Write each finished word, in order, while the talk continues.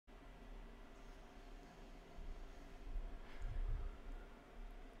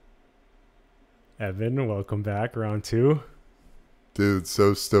Evan, welcome back. Round two. Dude,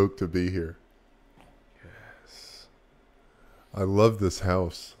 so stoked to be here. Yes. I love this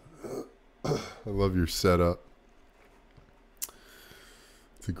house. I love your setup.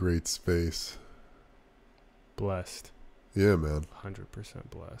 It's a great space. Blessed. Yeah, man.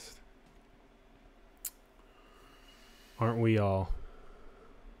 100% blessed. Aren't we all?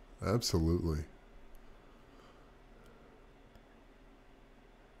 Absolutely.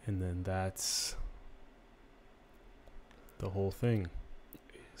 And then that's the whole thing,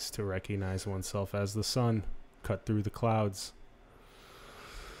 is to recognize oneself as the sun, cut through the clouds.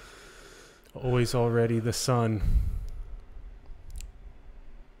 Always already the sun.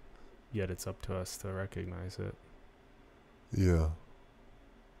 Yet it's up to us to recognize it. Yeah.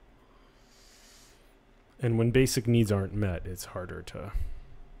 And when basic needs aren't met, it's harder to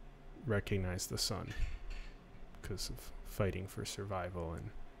recognize the sun because of fighting for survival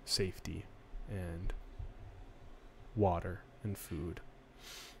and safety and water and food.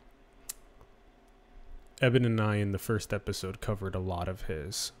 Eben and I in the first episode covered a lot of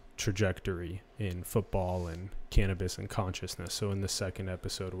his trajectory in football and cannabis and consciousness. So in the second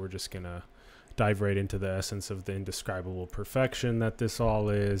episode, we're just going to dive right into the essence of the indescribable perfection that this all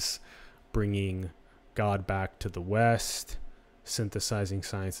is, bringing God back to the West, synthesizing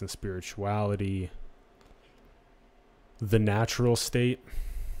science and spirituality, the natural state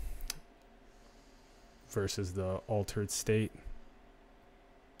versus the altered state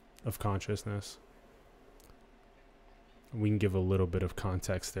of consciousness. We can give a little bit of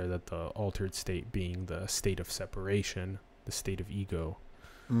context there, that the altered state being the state of separation, the state of ego.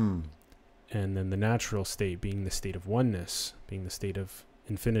 And then the natural state being the state of oneness, being the state of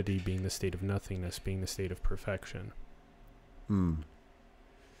infinity, being the state of nothingness, being the state of perfection.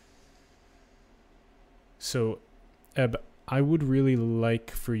 So, Eb, I would really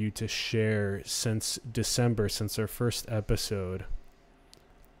like for you to share, since December, since our first episode,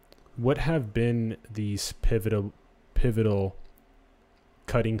 what have been these pivotal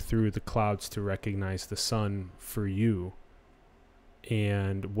cutting through the clouds to recognize the sun for you,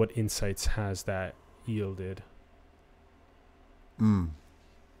 and what insights has that yielded?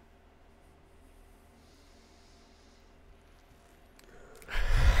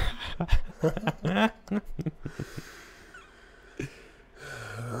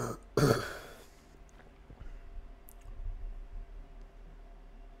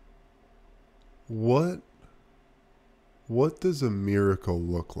 What does a miracle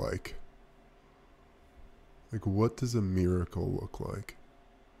look like? Like, what does a miracle look like?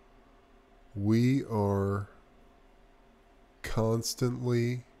 We are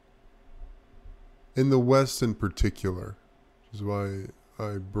constantly, in the West in particular, which is why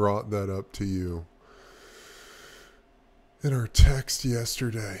I brought that up to you in our text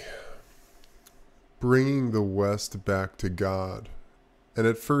yesterday, bringing the West back to God. And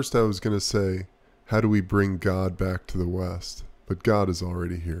at first I was going to say, how do we bring God back to the West? But God is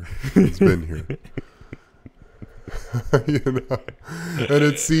already here. He's been here. And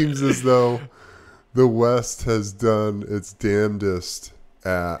it seems as though the West has done its damnedest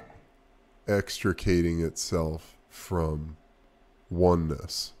at extricating itself from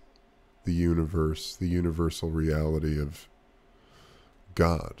oneness, the universe, the universal reality of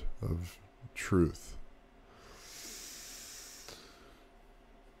God, of truth.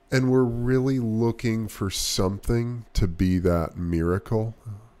 And we're really looking for something to be that miracle,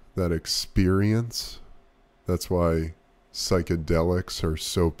 that experience. That's why psychedelics are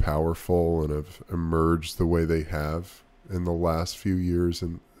so powerful and have emerged the way they have in the last few years,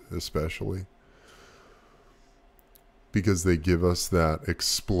 and especially because they give us that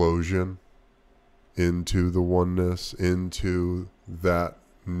explosion into the oneness, into that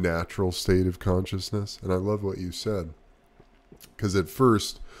natural state of consciousness. And I love what you said, because at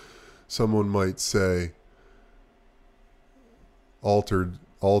first someone might say altered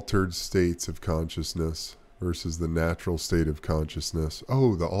states of consciousness versus the natural state of consciousness.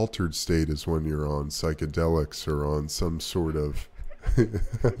 Oh, the altered state is when you're on psychedelics or on some sort of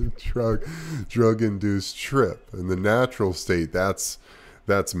drug-induced trip. And the natural state, that's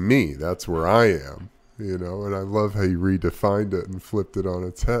me. That's where I am, and I love how you redefined it and flipped it on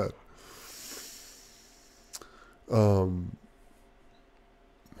its head.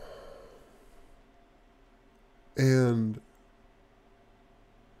 And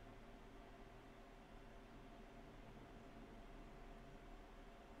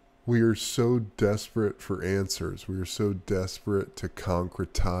we are so desperate for answers. We are so desperate to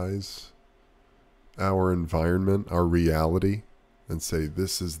concretize our environment, our reality, and say,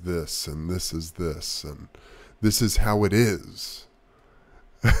 this is this, and this is this, and this is how it is.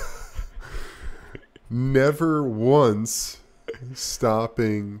 never once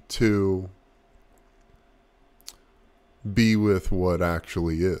stopping to be with what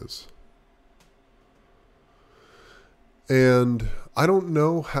actually is. And I don't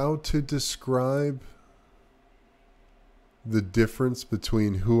know how to describe the difference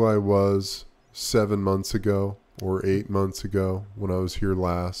between who I was 7 months ago or 8 months ago when I was here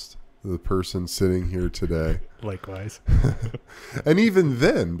last, the person sitting here today. Likewise. And even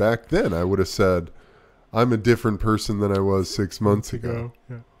then, back then, I would have said, I'm a different person than I was 6 months ago.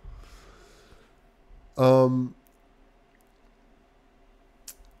 Yeah.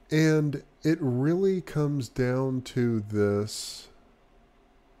 And it really comes down to this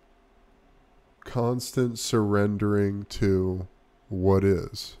constant surrendering to what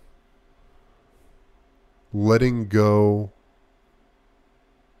is. Letting go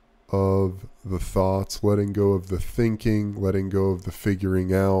of the thoughts, letting go of the thinking, letting go of the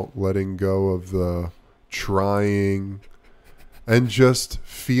figuring out, letting go of the trying, and just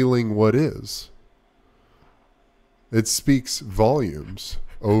feeling what is. It speaks volumes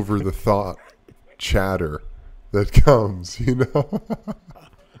over the thought chatter that comes, you know?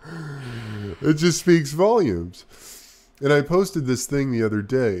 It just speaks volumes. And I posted this thing the other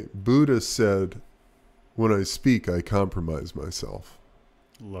day. Buddha said, when I speak, I compromise myself.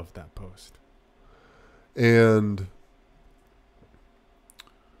 Love that post. And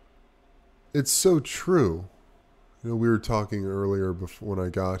it's so true. You know, we were talking earlier before when I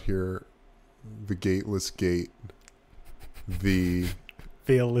got here, the gateless gate, the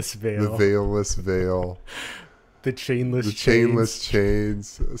veilless veil, the veilless veil, the chainless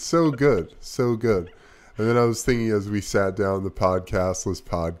chains. So good, so good. And then I was thinking as we sat down, the podcastless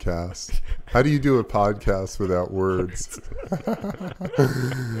podcast. How do you do a podcast without words?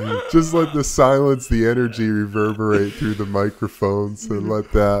 Just let the silence, the energy reverberate through the microphones and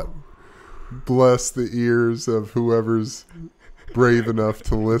let that bless the ears of whoever's brave enough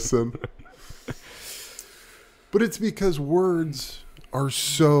to listen. But it's because words are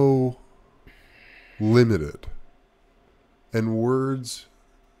so limited. And words,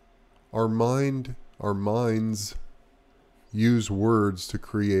 our minds use words to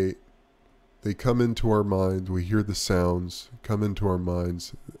create. They come into our minds, we hear the sounds, come into our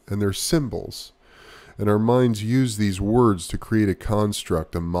minds, and they're symbols. And our minds use these words to create a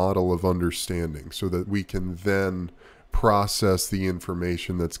construct, a model of understanding, so that we can then process the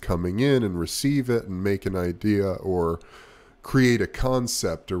information that's coming in and receive it and make an idea or create a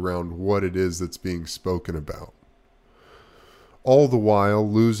concept around what it is that's being spoken about. All the while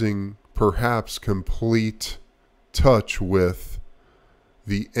losing perhaps complete touch with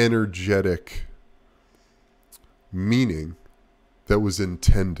the energetic meaning that was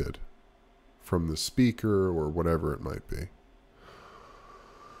intended from the speaker or whatever it might be.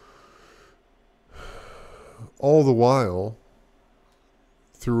 All the while,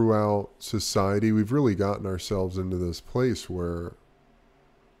 throughout society, we've really gotten ourselves into this place where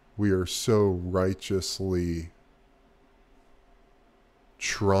we are so righteously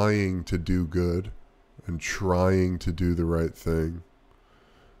trying to do good and trying to do the right thing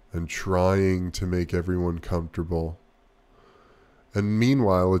and trying to make everyone comfortable. And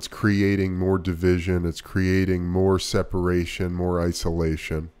meanwhile, it's creating more division, it's creating more separation, more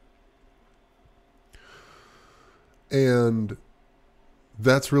isolation. And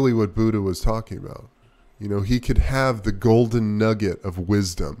that's really what Buddha was talking about. You know, he could have the golden nugget of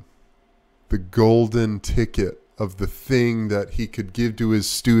wisdom, the golden ticket of the thing that he could give to his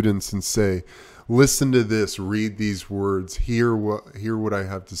students and say, listen to this, read these words, hear what I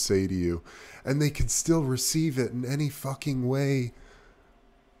have to say to you. And they could still receive it in any fucking way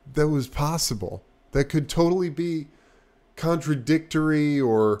that was possible. That could totally be contradictory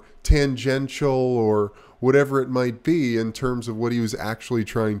or tangential or whatever it might be in terms of what he was actually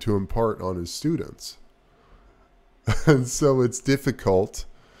trying to impart on his students. And so it's difficult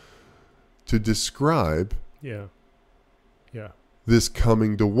to describe this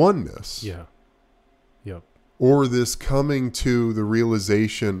coming to oneness. Yeah. Yep. Or this coming to the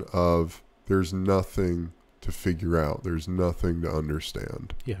realization of there's nothing to figure out. There's nothing to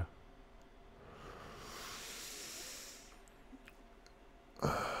understand. Yeah.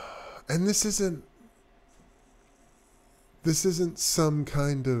 And this isn't some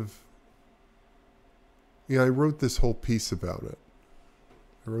kind of... I wrote this whole piece about it.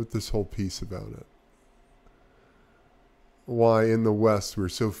 Why in the West we're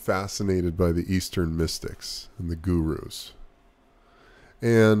so fascinated by the Eastern mystics and the gurus.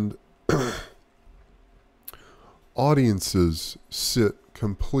 And audiences sit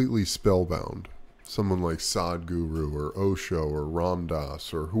completely spellbound. Someone like Sadhguru or Osho or Ram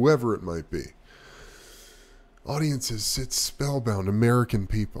Dass or whoever it might be. Audiences sit spellbound, American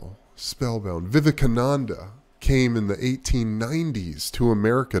people, spellbound. Vivekananda came in the 1890s to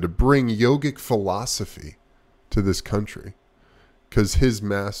America to bring yogic philosophy to this country. Because his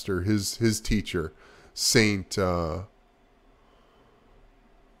master, his teacher, Saint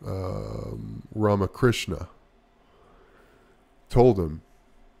Ramakrishna, told him,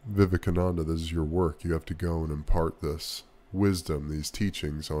 Vivekananda, this is your work. You have to go and impart this wisdom, these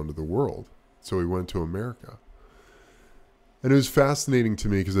teachings onto the world. So he went to America. And it was fascinating to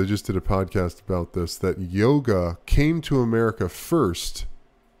me, because I just did a podcast about this, that yoga came to America first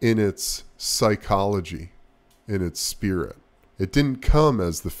in its psychology, in its spirit. It didn't come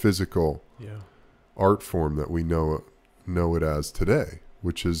as the physical art form that we know it as today,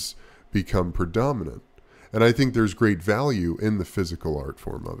 which has become predominant. And I think there's great value in the physical art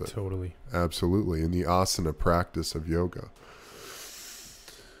form of it. Totally. Absolutely. In the asana practice of yoga.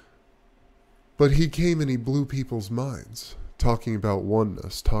 But he came and he blew people's minds, talking about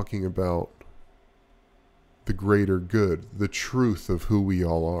oneness, talking about the greater good, the truth of who we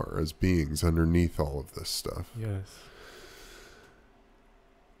all are as beings underneath all of this stuff. Yes.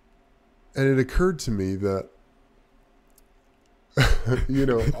 And it occurred to me that,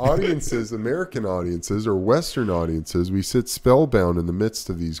 audiences, American audiences or Western audiences, we sit spellbound in the midst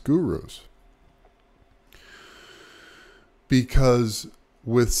of these gurus. Because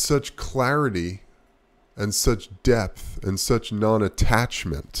with such clarity and such depth and such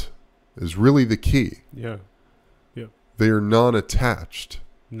non-attachment is really the key. Yeah. Yeah. They are non-attached.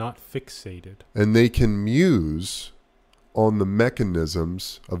 Not fixated. And they can muse on the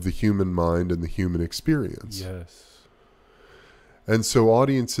mechanisms of the human mind and the human experience. Yes. And so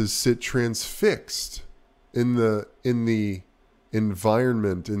audiences sit transfixed in the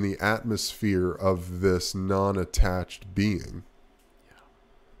environment, in the atmosphere of this non-attached being.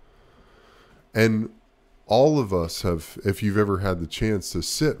 Yeah. And all of us have, if you've ever had the chance to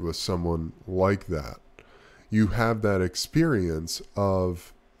sit with someone like that, you have that experience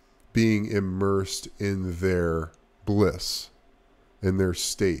of being immersed in their bliss, in their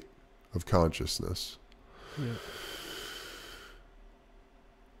state of consciousness. Yeah.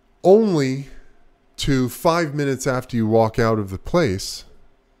 Only to 5 minutes after you walk out of the place,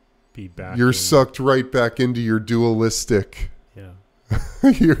 you're sucked right back into your dualistic,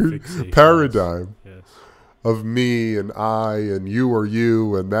 your paradigm of me and I and you are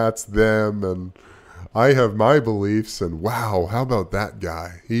you and that's them and I have my beliefs and wow, how about that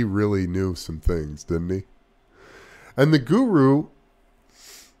guy? He really knew some things, didn't he? And the guru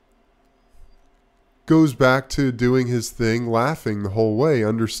goes back to doing his thing, laughing the whole way,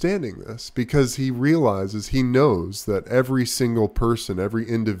 understanding this, because he realizes, he knows that every single person, every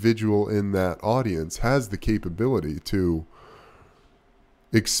individual in that audience has the capability to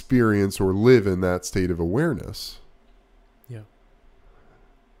experience or live in that state of awareness. Yeah.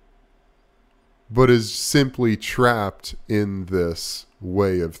 But is simply trapped in this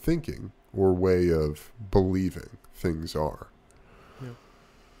way of thinking or way of believing things are.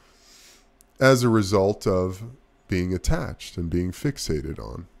 As a result of being attached and being fixated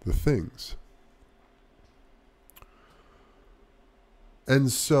on the things.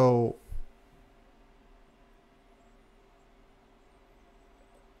 And so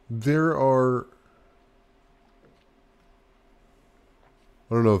there are,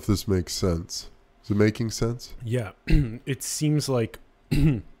 I don't know if this makes sense. Is it making sense? Yeah. It seems like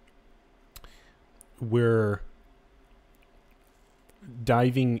we're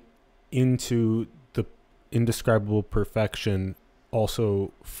diving into the indescribable perfection also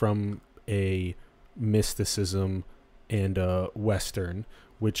from a mysticism and a Western,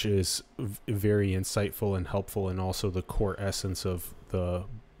 which is very insightful and helpful, and also the core essence of the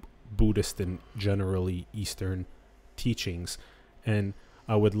Buddhist and generally Eastern teachings. And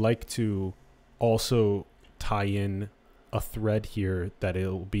I would like to also tie in a thread here that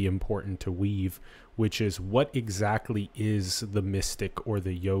it'll be important to weave, which is what exactly is the mystic or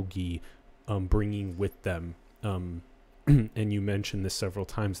the yogi bringing with them. And you mentioned this several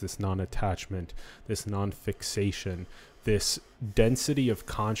times, this non-attachment, this non-fixation, this density of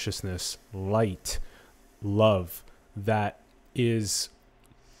consciousness, light, love, that is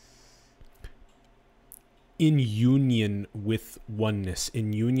in union with oneness,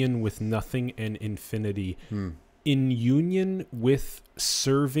 in union with nothing and infinity, in union with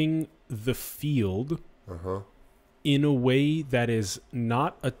serving the field in a way that is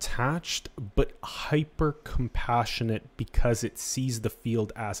not attached but hyper compassionate because it sees the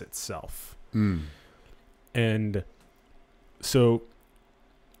field as itself. And so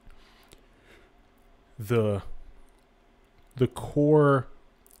the core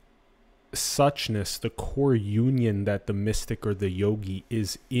suchness, the core union that the mystic or the yogi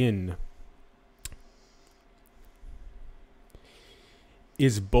is in,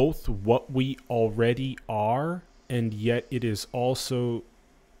 is both what we already are, and yet it is also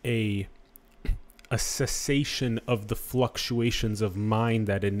a cessation of the fluctuations of mind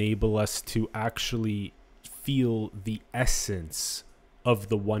that enable us to actually feel the essence of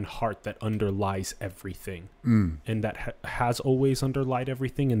the one heart that underlies everything, and that has always underlied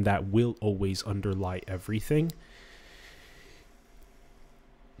everything, and that will always underlie everything.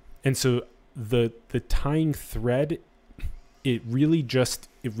 And so the tying thread, it really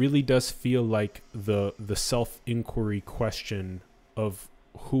does feel like the self-inquiry question of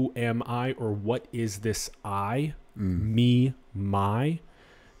who am I, or what is this I, me, my,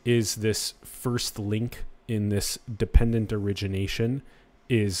 is this first link in this dependent origination.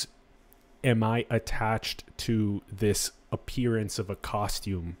 Is, am I attached to this appearance of a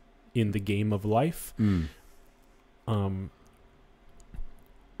costume in the game of life?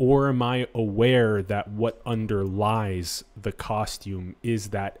 Or am I aware that what underlies the costume is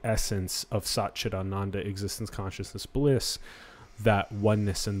that essence of Satchidananda, existence, consciousness, bliss, that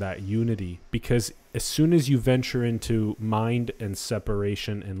oneness and that unity? Because as soon as you venture into mind and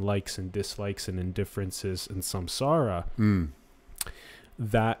separation and likes and dislikes and indifferences and samsara,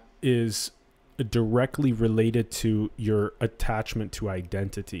 that is directly related to your attachment to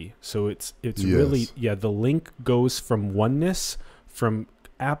identity. So it's really, the link goes from oneness, from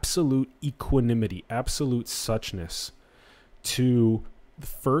absolute equanimity, absolute suchness, to the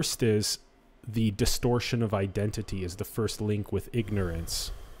first is the distortion of identity is the first link with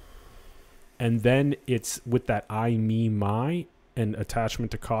ignorance. And then it's with that I, me, my, and attachment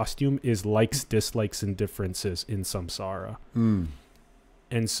to costume is likes, dislikes, and differences in samsara.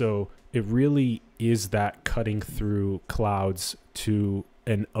 And so it really is that cutting through clouds to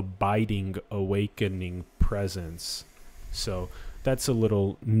an abiding, awakening presence. So that's a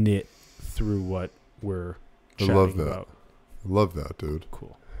little nit through what we're chatting about. I love that, dude.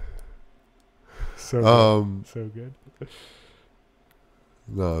 Cool. So good. So good.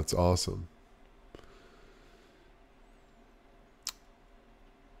 No, it's awesome.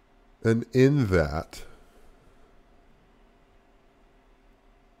 And in that,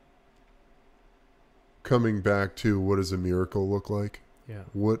 coming back to what does a miracle look like? Yeah.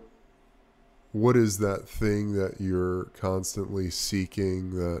 What is that thing that you're constantly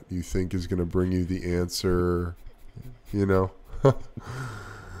seeking that you think is going to bring you the answer, you know,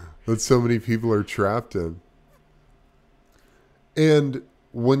 that so many people are trapped in? And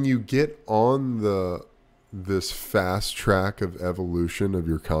when you get on this fast track of evolution of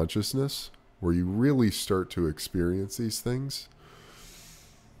your consciousness, where you really start to experience these things,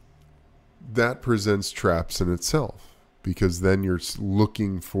 that presents traps in itself, because then you're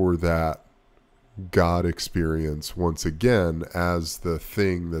looking for that God experience once again as the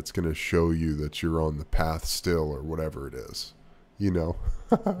thing that's going to show you that you're on the path still, or whatever it is, you know.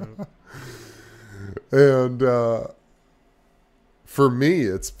 And for me,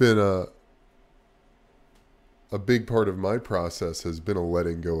 it's been a big part of my process has been a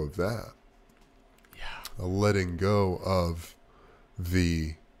letting go of that. Yeah. A letting go of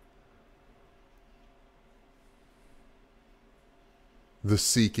the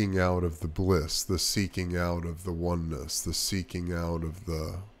seeking out of the bliss, the seeking out of the oneness, the seeking out of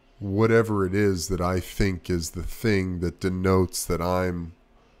the whatever it is that I think is the thing that denotes that I'm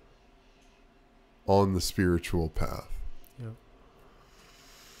on the spiritual path. Yeah.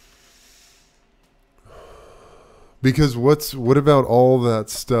 Because what about all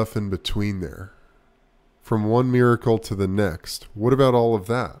that stuff in between there? From one miracle to the next. What about all of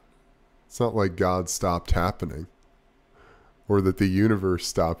that? It's not like God stopped happening, or that the universe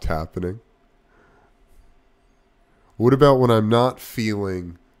stopped happening. What about when I'm not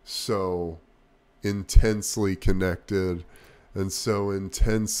feeling so intensely connected and so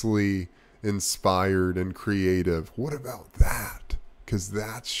intensely inspired and creative? What about that? Because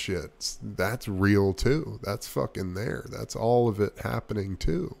that shit, that's real too. That's fucking there. That's all of it happening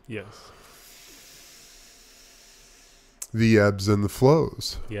too. Yes. The ebbs and the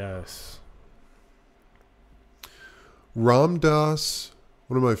flows. Yes. Ram Dass,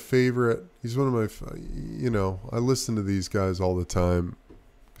 one of my favorite, he's one of my, you know, I listen to these guys all the time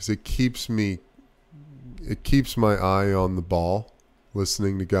because it keeps my eye on the ball,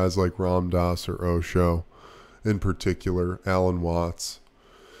 listening to guys like Ram Dass or Osho in particular, Alan Watts.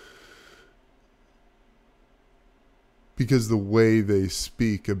 Because the way they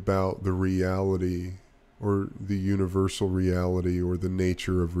speak about the reality or the universal reality or the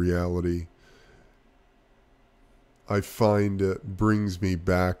nature of reality I find it brings me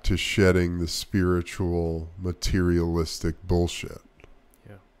back to shedding the spiritual, materialistic bullshit.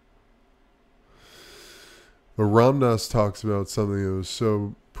 Yeah. But Ram Dass talks about something that was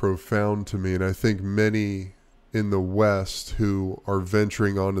so profound to me, and I think many in the West who are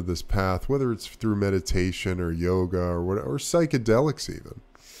venturing onto this path, whether it's through meditation or yoga or whatever, or psychedelics even.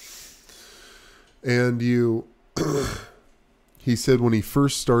 And he said when he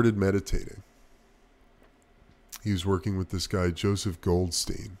first started meditating, he was working with this guy, Joseph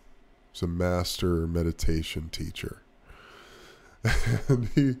Goldstein. He's a master meditation teacher. And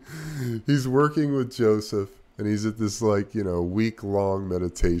he's working with Joseph, and he's at this week-long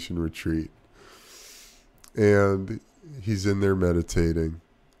meditation retreat. And he's in there meditating.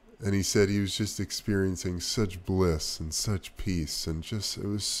 And he said he was just experiencing such bliss and such peace, and just, it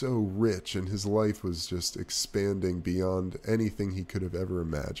was so rich, and his life was just expanding beyond anything he could have ever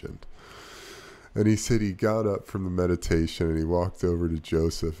imagined. And he said he got up from the meditation and he walked over to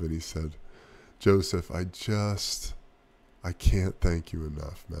Joseph and he said, Joseph, I can't thank you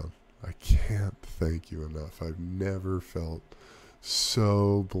enough, man. I can't thank you enough. I've never felt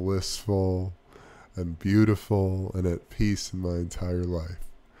so blissful and beautiful and at peace in my entire life.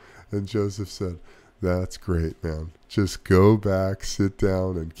 And Joseph said, that's great, man. Just go back, sit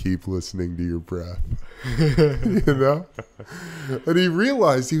down, and keep listening to your breath. You know? And he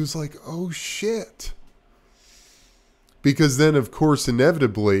realized, he was like, oh, shit. Because then, of course,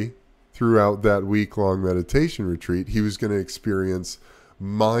 inevitably, throughout that week-long meditation retreat, he was going to experience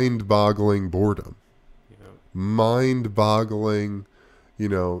mind-boggling boredom. Yeah. Mind-boggling,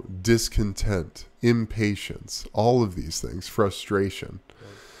 discontent, impatience, all of these things, frustration.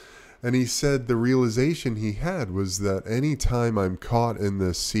 And he said the realization he had was that any time I'm caught in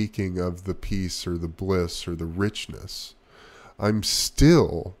this seeking of the peace or the bliss or the richness, I'm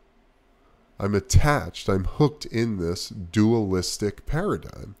attached, I'm hooked in this dualistic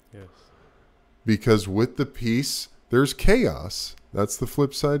paradigm. Yes. Because with the peace, there's chaos. That's the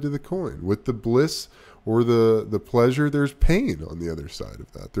flip side to the coin. With the bliss or the pleasure, there's pain on the other side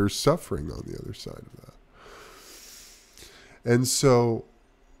of that. There's suffering on the other side of that. And so,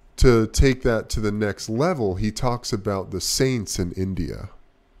 to take that to the next level, he talks about the saints in India.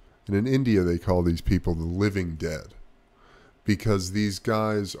 And in India, they call these people the living dead, because these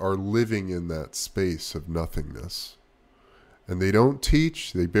guys are living in that space of nothingness. And they don't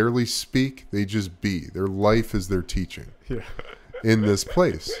teach, they barely speak, they just be. Their life is their teaching in this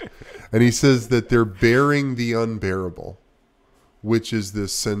place. And he says that they're bearing the unbearable, which is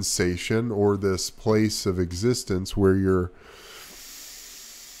this sensation or this place of existence where you're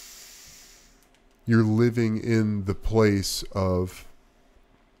living in the place of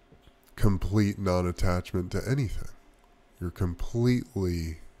complete non-attachment to anything. You're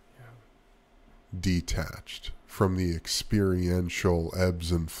completely detached from the experiential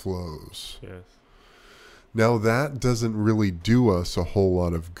ebbs and flows. Yes. Now that doesn't really do us a whole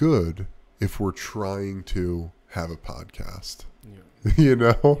lot of good if we're trying to have a podcast. Yeah.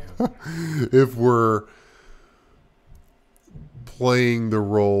 Yeah. If we're playing the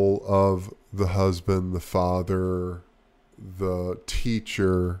role of the husband, the father, the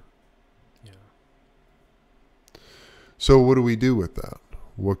teacher. Yeah. So what do we do with that?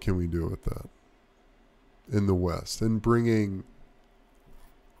 What can we do with that in the West? And bringing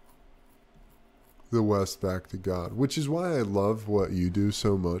the West back to God, which is why I love what you do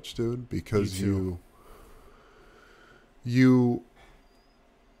so much, dude, because you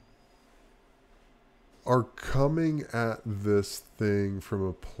are coming at this thing from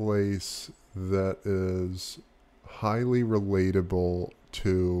a place that is highly relatable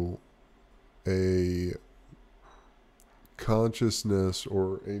to a consciousness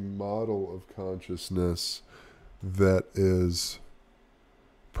or a model of consciousness that is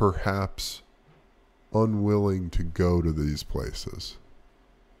perhaps unwilling to go to these places.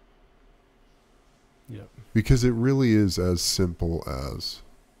 Yep. Because it really is as simple as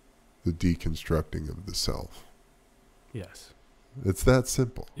the deconstructing of the self. Yes. It's that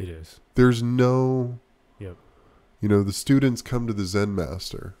simple. It is. There's no... Yep. The students come to the Zen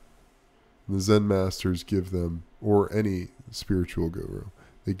master. And the Zen masters give them, or any spiritual guru,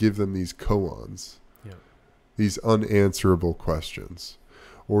 they give them these koans. Yep. These unanswerable questions.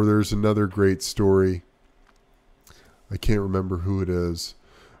 Or there's another great story. I can't remember who it is,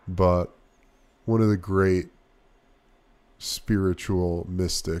 but one of the great spiritual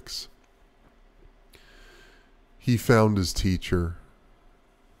mystics, he found his teacher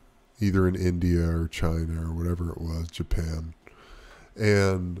either in India or China or whatever it was, Japan,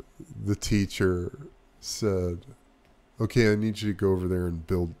 and the teacher said, okay, I need you to go over there and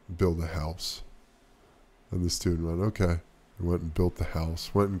build a house. And the student went, okay. And went and built the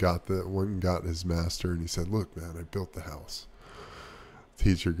house. Went and got his master, and he said, look, man, I built the house.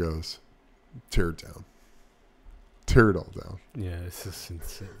 Teacher goes, tear it down. Tear it all down. Yeah, this is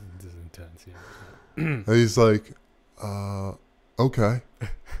insane. This is intense. Yeah. And he's like, okay.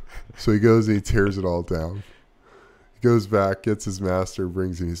 So he goes and he tears it all down. He goes back, gets his master,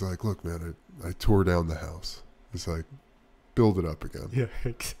 brings him. He's like, look, man, I tore down the house. He's like, build it up again. Yeah.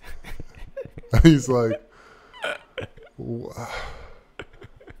 And he's like,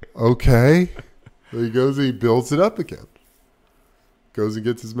 okay. So he goes and he builds it up again. Goes and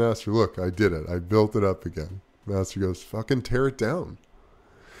gets his master. Look, I did it. I built it up again. Master goes, fucking tear it down.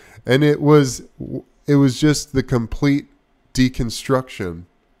 And it was just the complete deconstruction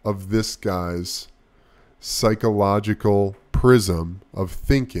of this guy's psychological prism of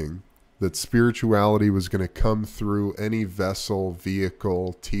thinking that spirituality was going to come through any vessel,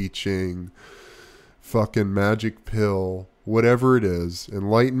 vehicle, teaching, fucking magic pill, whatever it is.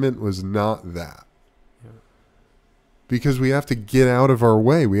 Enlightenment was not that. Because we have to get out of our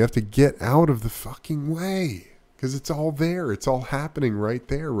way. We have to get out of the fucking way. Because it's all there. It's all happening right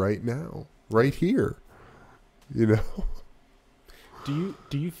there, right now. Right here. You know? Do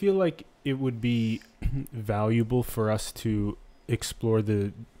you feel like it would be valuable for us to explore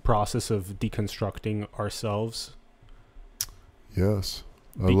the process of deconstructing ourselves? Yes.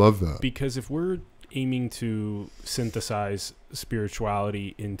 I love that. Because if we're aiming to synthesize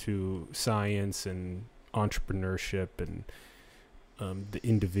spirituality into science and entrepreneurship and the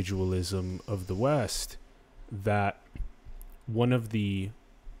individualism of the West, that one of the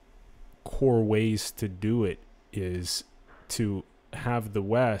core ways to do it is to have the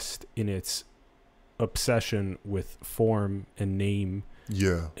West, in its obsession with form and name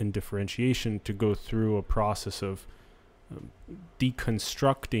and differentiation, to go through a process of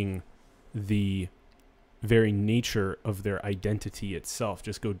deconstructing the very nature of their identity itself.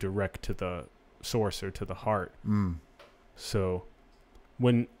 Just go direct to the source or to the heart. So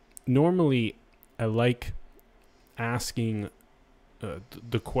when normally I like asking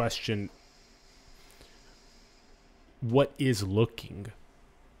the question, what is looking?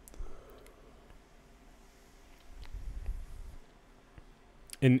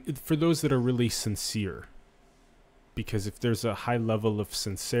 And for those that are really sincere, because if there's a high level of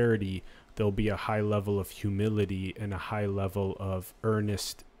sincerity, there'll be a high level of humility and a high level of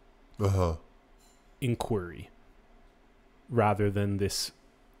earnest inquiry, rather than this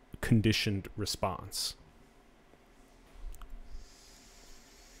conditioned response.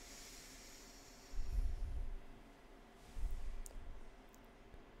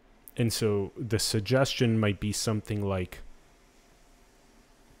 And so the suggestion might be something like,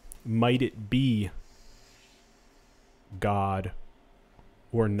 might it be God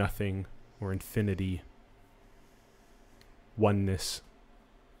or nothing or infinity, oneness,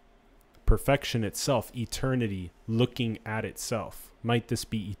 perfection itself, eternity looking at itself? Might this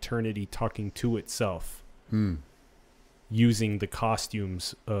be eternity talking to itself, using the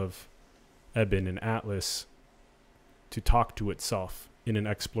costumes of Eben and Atlas to talk to itself in an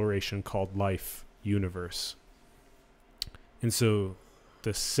exploration called life universe? And so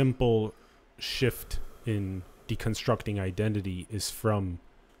the simple shift in deconstructing identity is from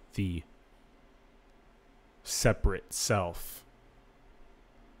the separate self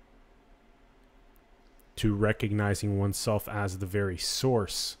to recognizing oneself as the very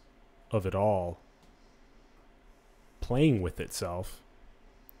source of it all, playing with itself,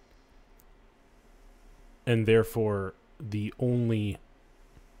 and therefore the only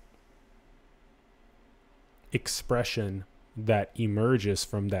expression that emerges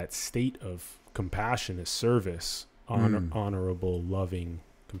from that state of compassion is service, honorable, loving,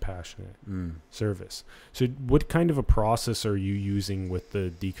 compassionate service. So what kind of a process are you using with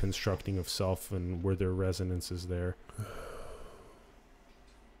the deconstructing of self, and were there resonances there?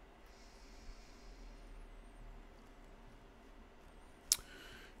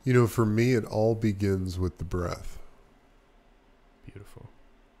 You know, for me, it all begins with the breath. Beautiful.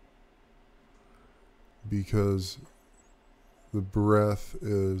 Because the breath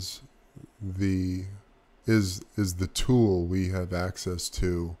is the tool we have access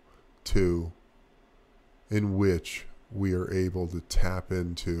to in which we are able to tap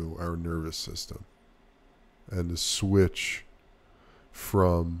into our nervous system and to switch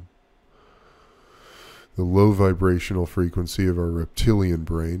from the low vibrational frequency of our reptilian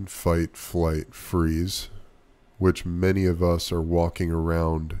brain, fight, flight, freeze, which many of us are walking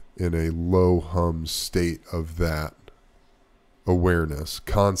around in a low hum state of that awareness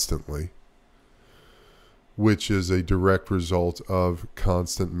constantly, which is a direct result of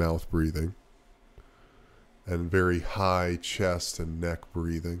constant mouth breathing and very high chest and neck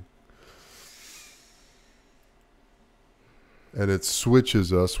breathing. And it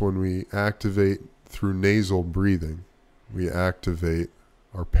switches us when we activate through nasal breathing. We activate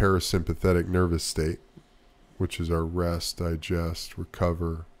our parasympathetic nervous state, which is our rest, digest,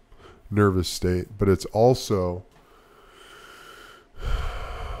 recover nervous state. But it's also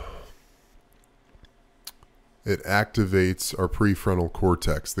it activates our prefrontal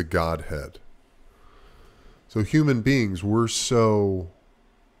cortex, the Godhead. So human beings, we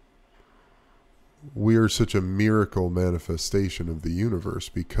are such a miracle manifestation of the universe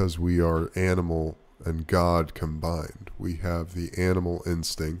because we are animal and God combined. We have the animal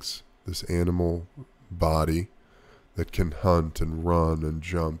instincts, this animal body that can hunt and run and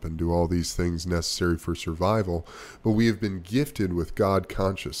jump and do all these things necessary for survival. But we have been gifted with God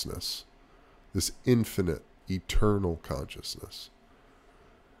consciousness, this infinite, eternal consciousness,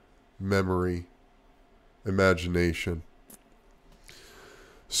 memory, imagination.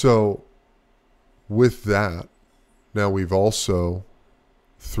 So with that, now we've also,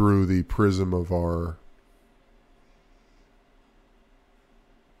 through the prism of our,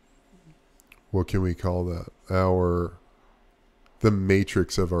 what can we call that? The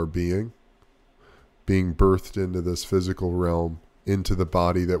matrix of our being birthed into this physical realm, into the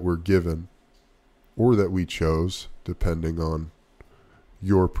body that we're given, or that we chose, depending on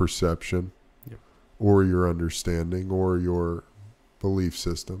your perception, yep, or your understanding, or your belief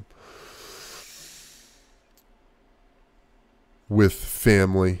system. With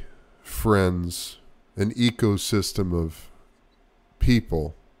family, friends, an ecosystem of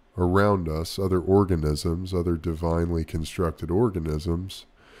people around us, other organisms, other divinely constructed organisms,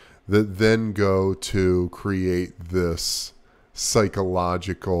 that then go to create this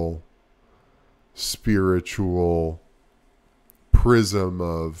psychological, spiritual prism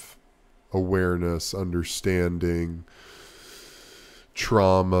of awareness, understanding,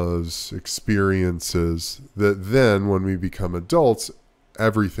 traumas, experiences, that then when we become adults,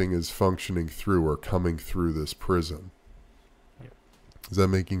 everything is functioning through or coming through this prism. Yep. Is that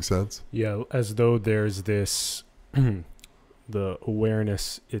making sense? Yeah, as though there's this, the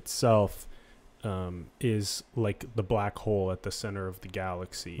awareness itself is like the black hole at the center of the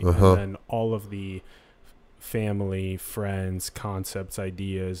galaxy. And then all of the family, friends, concepts,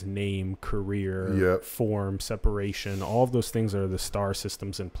 ideas, name, career, form, separation, all of those things are the star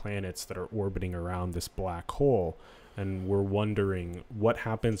systems and planets that are orbiting around this black hole. And we're wondering what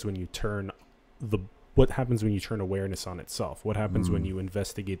happens when you turn awareness on itself. What happens when you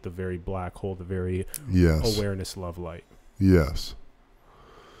investigate the very black hole, the very awareness love light? Yes.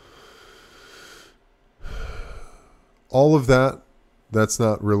 All of that's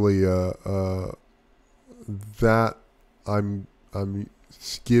not really that I'm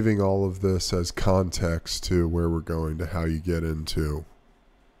giving all of this as context to where we're going, to how you get into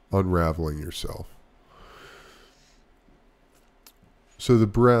unraveling yourself. So the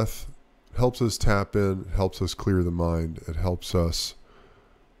breath helps us tap in, helps us clear the mind, it helps us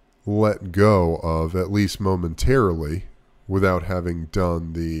let go of, at least momentarily, without having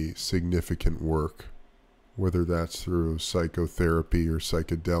done the significant work, whether that's through psychotherapy or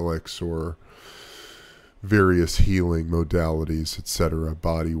psychedelics or various healing modalities, etc.,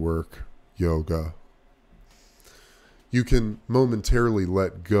 body work, yoga. You can momentarily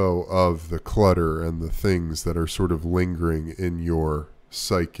let go of the clutter and the things that are sort of lingering in your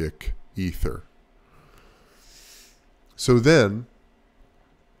psychic ether. So then,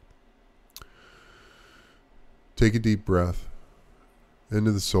 take a deep breath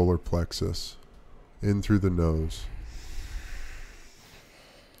into the solar plexus, in through the nose.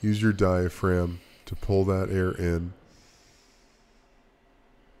 Use your diaphragm to pull that air in.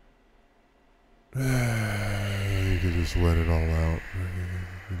 You can just let it all out.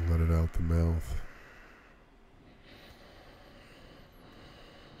 Let it out the mouth.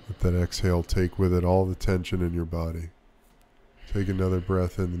 Let that exhale take with it all the tension in your body. Take another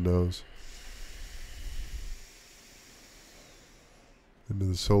breath in the nose. Into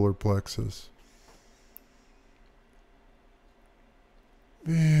the solar plexus.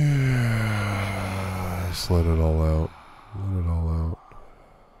 Just let it all out. Let it all out.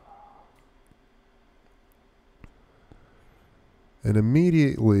 And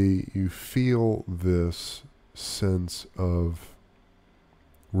immediately you feel this sense of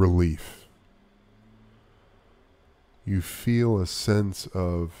relief. You feel a sense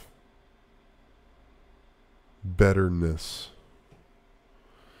of betterness.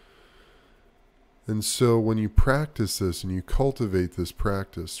 And so when you practice this and you cultivate this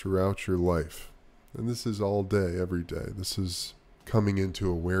practice throughout your life, and this is all day, every day, this is coming into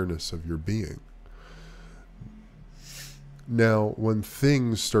awareness of your being, Now, when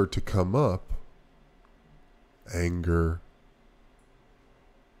things start to come up, anger,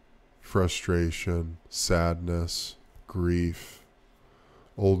 frustration, sadness, grief,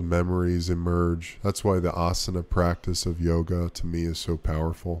 old memories emerge. That's why the asana practice of yoga to me is so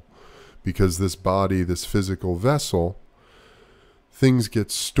powerful, because this body, this physical vessel, things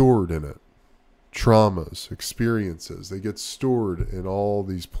get stored in it. Traumas, experiences, they get stored in all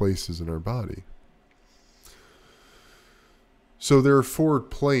these places in our body. So there are 4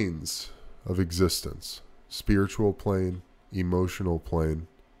 planes of existence: spiritual plane, emotional plane,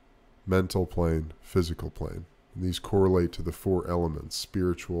 mental plane, physical plane. And these correlate to the 4 elements: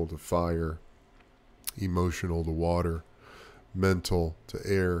 spiritual to fire, emotional to water, mental to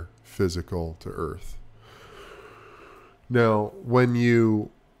air, physical to earth. Now, when you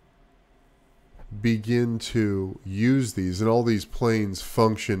begin to use these, and all these planes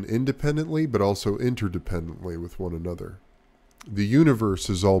function independently but also interdependently with one another. The universe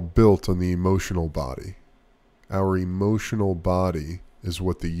is all built on the emotional body. Our emotional body is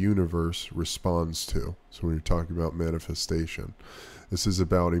what the universe responds to. So when you're talking about manifestation, this is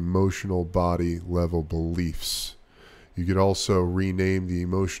about emotional body level beliefs. You could also rename the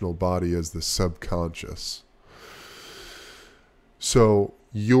emotional body as the subconscious. So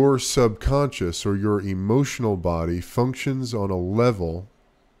your subconscious or your emotional body functions on a level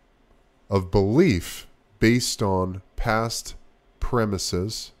of belief based on past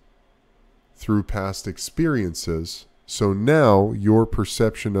premises through past experiences. So now your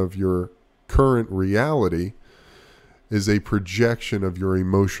perception of your current reality is a projection of your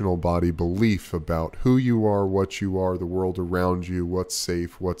emotional body belief about who you are, what you are, the world around you, what's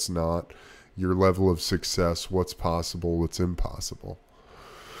safe, what's not, your level of success, what's possible, what's impossible.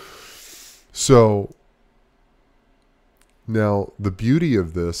 So now the beauty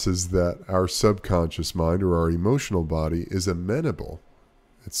of this is that our subconscious mind or our emotional body is amenable.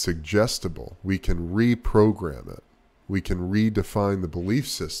 It's suggestible. We can reprogram it. We can redefine the belief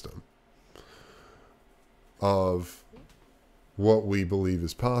system of what we believe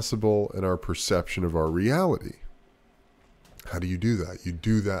is possible and our perception of our reality. How do you do that? You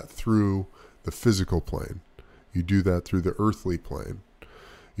do that through the physical plane. You do that through the earthly plane.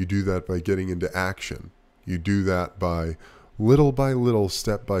 You do that by getting into action. You do that by little,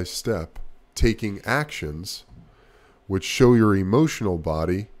 step by step, taking actions which show your emotional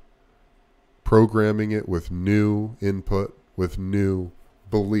body, programming it with new input, with new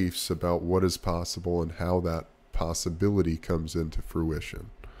beliefs about what is possible and how that possibility comes into fruition.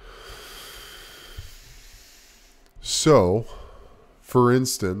 So, for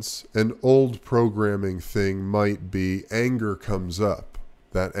instance, an old programming thing might be anger comes up.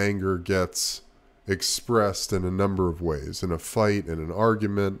 That anger gets expressed in a number of ways, in a fight, in an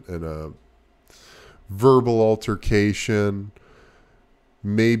argument, in a verbal altercation.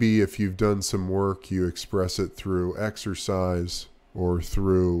 Maybe if you've done some work, you express it through exercise or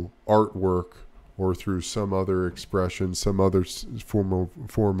through artwork or through some other expression, some other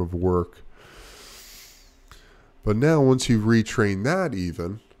form of work. But now once you've retrained that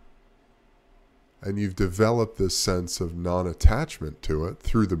even, and you've developed this sense of non-attachment to it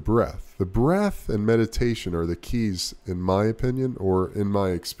through the breath. The breath and meditation are the keys, in my opinion, or in my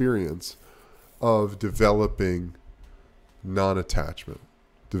experience, of developing non-attachment,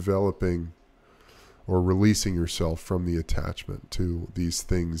 developing or releasing yourself from the attachment to these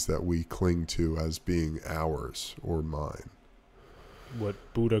things that we cling to as being ours or mine. What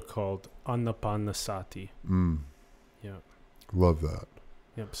Buddha called anapanasati. Yeah. Love that.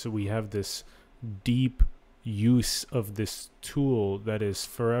 Yep. So we have this deep use of this tool that is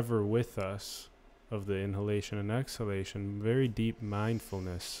forever with us, of the inhalation and exhalation, very deep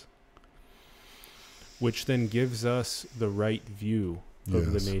mindfulness, which then gives us the right view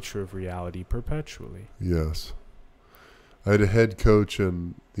of the nature of reality perpetually. Yes. I had a head coach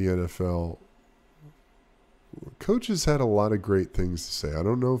in the NFL. Coaches had a lot of great things to say. I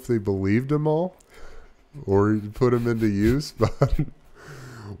don't know if they believed them all or put them into use, but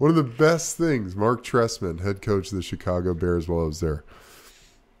one of the best things, Mark Trestman, head coach of the Chicago Bears while I was there,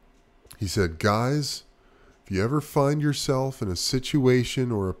 he said, guys, if you ever find yourself in a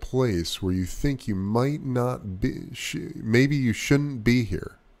situation or a place where you think you might not be, maybe you shouldn't be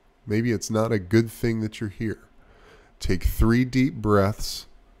here, maybe it's not a good thing that you're here, take 3 deep breaths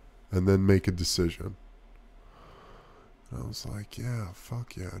and then make a decision. And I was like, yeah,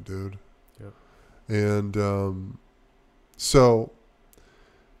 fuck yeah, dude. Yep. And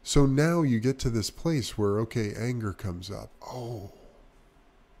So now you get to this place where, okay, anger comes up. Oh,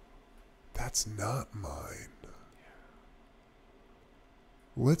 that's not mine.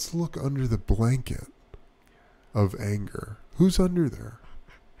 Let's look under the blanket. of anger. Who's under there?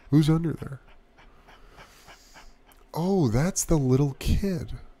 Who's under there? Oh, that's the little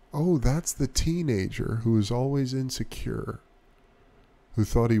kid. Oh, that's the teenager who was always insecure, who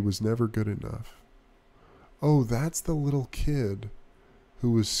thought he was never good enough. Oh, that's the little kid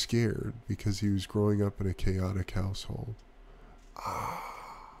who was scared because he was growing up in a chaotic household.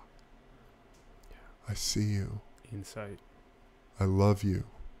 Ah, I see you. Insight. I love you.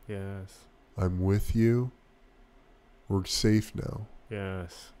 Yes. I'm with you. We're safe now.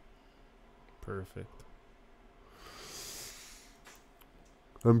 Yes. Perfect.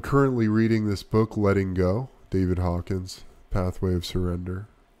 I'm currently reading this book, Letting Go, David Hawkins, Pathway of Surrender.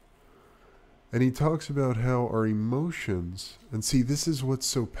 And he talks about how our emotions, and see, this is what's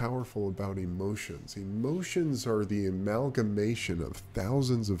so powerful about emotions. Emotions are the amalgamation of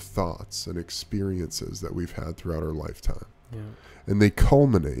thousands of thoughts and experiences that we've had throughout our lifetime. Yeah. And they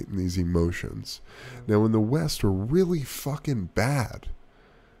culminate in these emotions. Yeah. Now, in the West, we're really fucking bad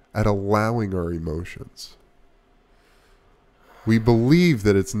at allowing our emotions. We believe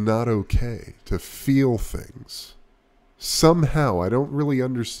that it's not okay to feel things. Somehow, I don't really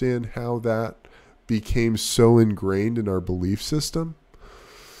understand how that became so ingrained in our belief system.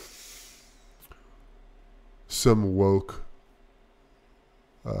 Some woke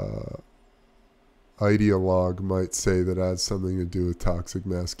ideologue might say that has something to do with toxic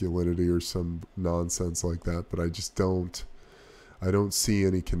masculinity or some nonsense like that, but I just don't see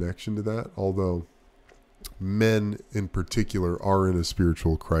any connection to that, although men in particular are in a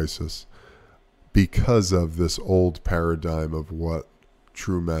spiritual crisis because of this old paradigm of what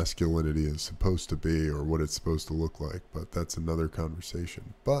true masculinity is supposed to be or what it's supposed to look like. But that's another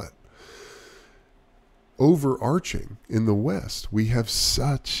conversation. But overarching in the West, we have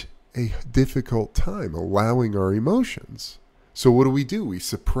such a difficult time allowing our emotions. So what do? We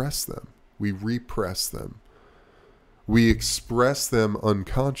suppress them. We repress them. We express them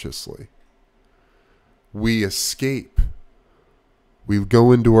unconsciously. We escape. We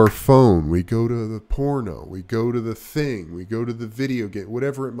go into our phone. We go to the porno. We go to the thing. We go to the video game,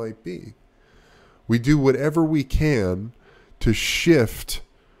 whatever it might be. We do whatever we can to shift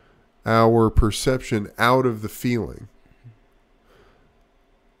our perception out of the feeling.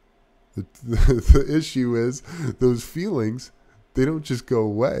 The issue is those feelings, they don't just go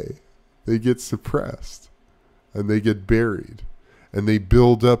away. They get suppressed and they get buried and they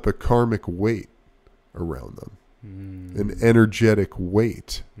build up a karmic weight around them, an energetic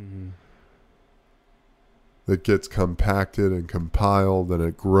weight that gets compacted and compiled, and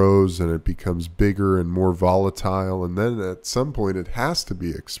it grows and it becomes bigger and more volatile, and then at some point it has to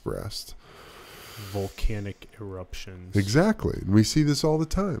be expressed. Volcanic eruptions. Exactly. And we see this all the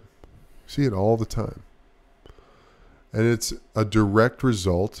time. See it all the time. And it's a direct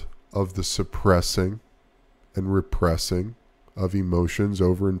result of the suppressing and repressing of emotions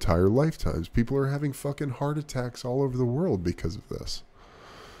over entire lifetimes. People are having fucking heart attacks all over the world because of this.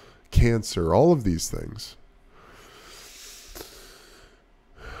 Cancer, all of these things.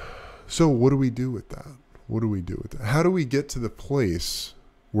 So what do we do with that? What do we do with that? How do we get to the place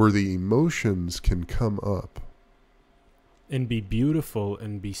where the emotions can come up? And be beautiful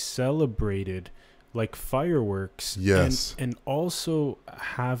and be celebrated like fireworks. Yes. And also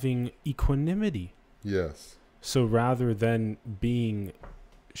having equanimity. Yes. So rather than being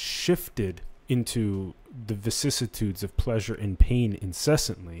shifted into the vicissitudes of pleasure and pain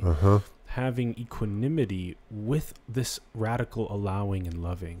incessantly, having equanimity with this radical allowing and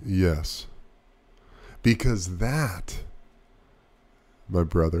loving. Yes. Because that, my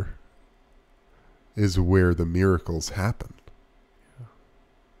brother, is where the miracles happen. Yeah.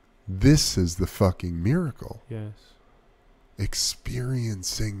 This is the fucking miracle. Yes.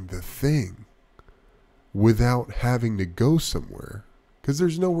 Experiencing the thing without having to go somewhere. Because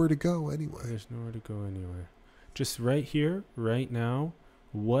there's nowhere to go anyway. There's nowhere to go anywhere. Just right here, right now,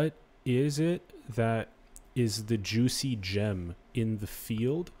 what is it that is the juicy gem in the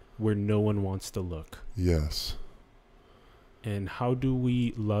field where no one wants to look? Yes. And how do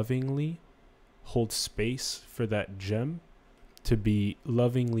we lovingly hold space for that gem to be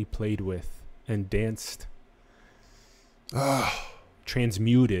lovingly played with and danced,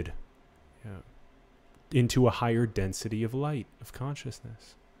 transmuted into a higher density of light, of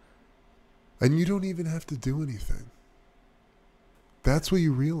consciousness? And you don't even have to do anything. That's what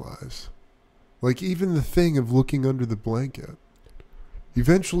you realize. Like even the thing of looking under the blanket.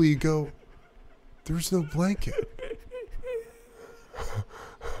 Eventually you go, there's no blanket.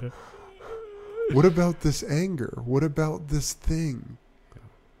 What about this anger? What about this thing?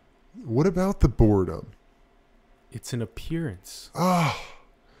 What about the boredom? It's an appearance.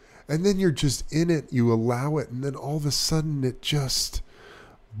 And then you're just in it, you allow it, and then all of a sudden it just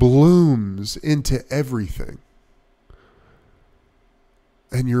blooms into everything.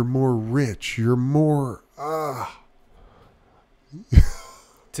 And you're more rich, you're more,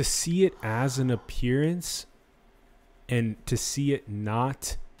 To see it as an appearance and to see it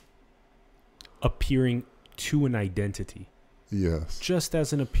not appearing to an identity. Yes. Just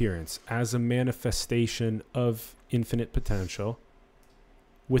as an appearance, as a manifestation of infinite potential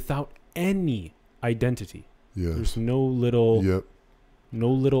without any identity. Yes. There's no little Yep. no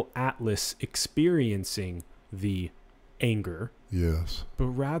little atlas experiencing the anger, Yes. but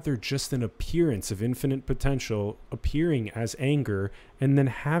rather just an appearance of infinite potential appearing as anger, and then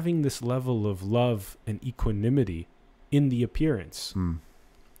having this level of love and equanimity in the appearance. Mm.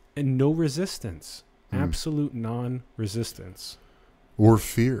 And no resistance. Mm. Absolute non-resistance. Or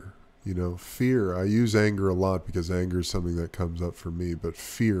fear. You know, fear. I use anger a lot because anger is something that comes up for me, but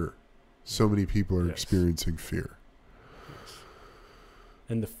fear. So many people are experiencing fear.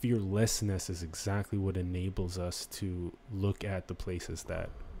 And the fearlessness is exactly what enables us to look at the places that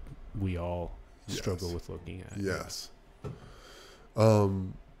we all struggle with looking at. Yes.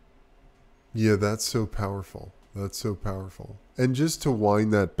 Yeah, that's so powerful. That's so powerful. And just to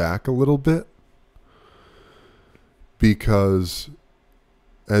wind that back a little bit, because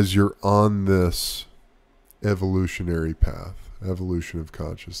as you're on this evolutionary path, evolution of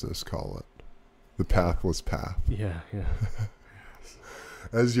consciousness, call it, the pathless path. Yeah.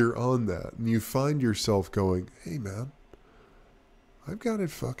 As you're on that, and you find yourself going, hey man, I've got it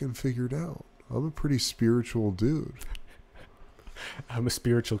fucking figured out. I'm a pretty spiritual dude. I'm a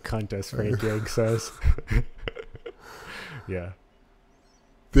spiritual cunt, as Frank Yang says. Yeah.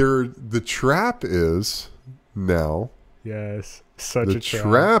 The trap is now. Yes. Such The a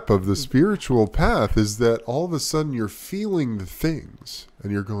trap of the spiritual path is that all of a sudden you're feeling the things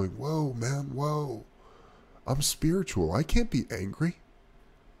and you're going, whoa, man, whoa. I'm spiritual. I can't be angry.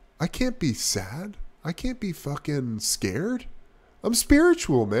 I can't be sad. I can't be fucking scared. I'm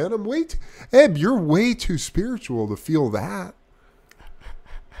spiritual, man. Eb, you're way too spiritual to feel that.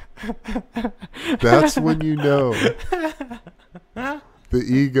 That's when you know the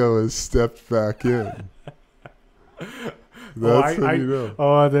ego has stepped back in. That's when you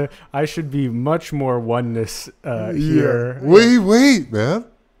know. I should be much more oneness here. Wait, man.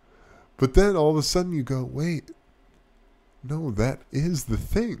 But then all of a sudden you go, wait. No, that is the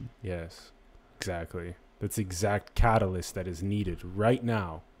thing. Yes, exactly. That's the exact catalyst that is needed right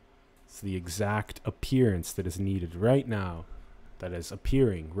now. It's the exact appearance that is needed right now. That is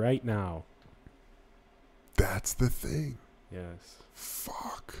appearing right now. That's the thing. Yes.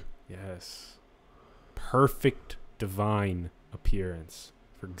 Fuck. Yes. Perfect divine appearance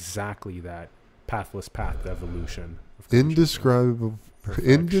for exactly that pathless path evolution. Indescribable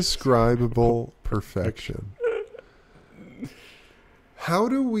perfection. How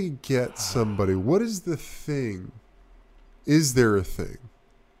do we get somebody? What is the thing? Is there a thing?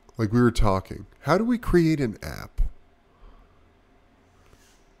 Like we were talking. How do we create an app?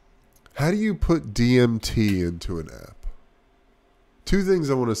 How do you put DMT into an app? Two things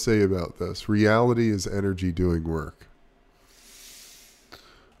I want to say about this. Reality is energy doing work.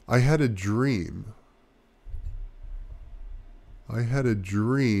 I had a dream.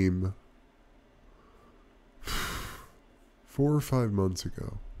 4 or 5 months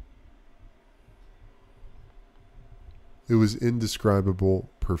ago. It was indescribable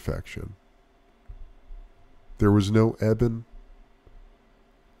perfection. There was no Eben.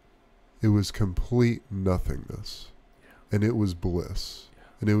 It was complete nothingness. Yeah. And it was bliss. Yeah.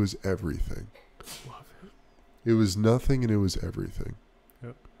 And it was everything. Love it. It was nothing and it was everything.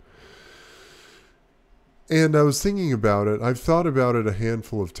 Yep. And I was thinking about it. I've thought about it a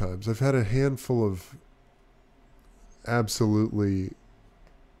handful of times. I've had a handful of absolutely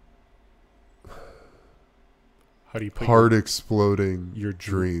heart exploding your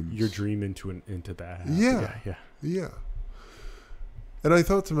dreams. Your dream into that. Yeah. And I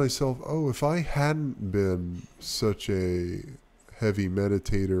thought to myself, if I hadn't been such a heavy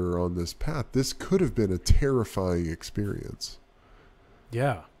meditator on this path, this could have been a terrifying experience.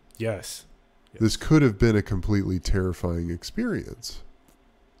 Yeah. Yes. This could have been a completely terrifying experience.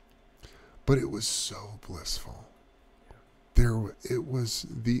 But it was so blissful. It was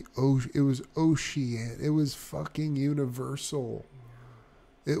ocean. It was fucking universal.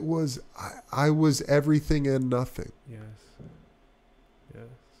 It was, I was everything and nothing. Yes. Yes.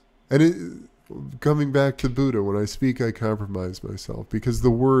 And coming back to Buddha, when I speak, I compromise myself because the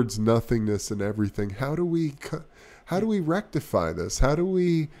words nothingness and everything. How do we rectify this? How do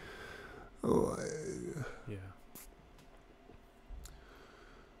we?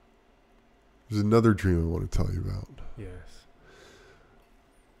 There's another dream I want to tell you about. Yes.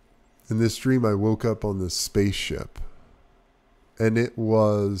 In this dream, I woke up on this spaceship, and it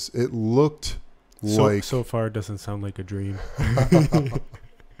looked like... So far, it doesn't sound like a dream.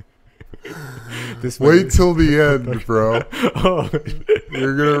 Wait till the end, bro. Oh.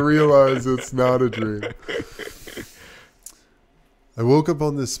 You're going to realize it's not a dream. I woke up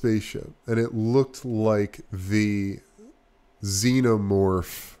on this spaceship, and it looked like the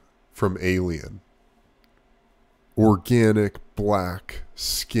xenomorph from Alien. Organic black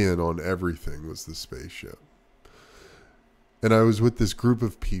skin on everything was the spaceship. And I was with this group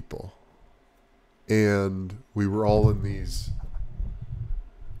of people, and we were all in these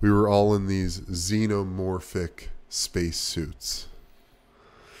xenomorphic space suits.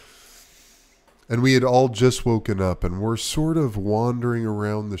 And we had all just woken up, and we're sort of wandering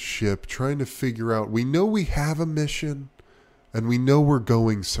around the ship trying to figure out, we know we have a mission and we know we're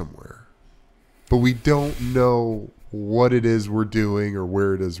going somewhere, but we don't know what it is we're doing or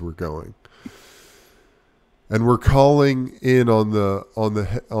where it is we're going. And we're calling in on the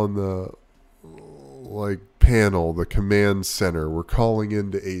like panel, the command center. We're calling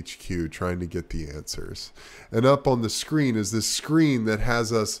into HQ trying to get the answers. And up on the screen is this screen that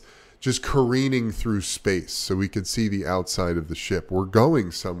has us just careening through space so we could see the outside of the ship. We're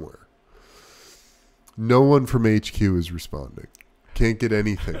going somewhere. No one from HQ is responding. Can't get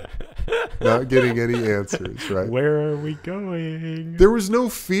anything. Not getting any answers, right? Where are we going? There was no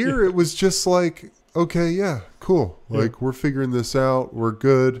fear. It was just like, okay, yeah, cool. Like, we're figuring this out. We're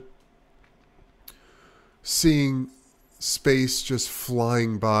good. Seeing space just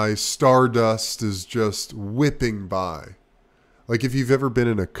flying by. Stardust is just whipping by. Like if you've ever been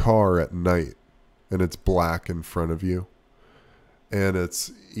in a car at night and it's black in front of you and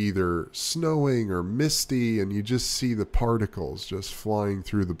it's either snowing or misty and you just see the particles just flying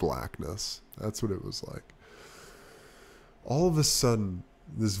through the blackness. That's what it was like. All of a sudden,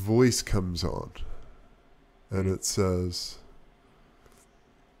 this voice comes on and it says,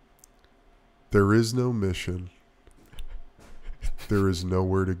 "There is no mission. There is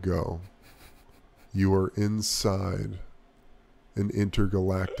nowhere to go. You are inside an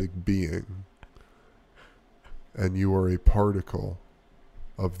intergalactic being, and you are a particle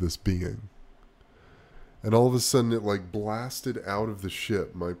of this being." And all of a sudden it like blasted out of the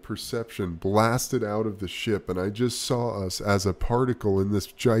ship. My perception blasted out of the ship, and I just saw us as a particle in this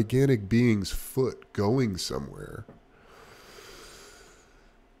gigantic being's foot going somewhere.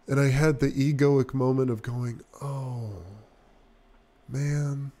 And I had the egoic moment of going, oh,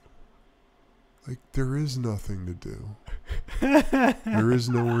 man, like there is nothing to do. There is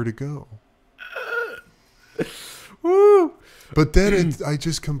nowhere to go. Woo! But then I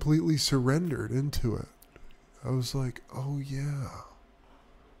just completely surrendered into it. I was like, oh yeah,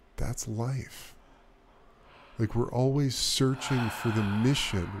 that's life. Like we're always searching for the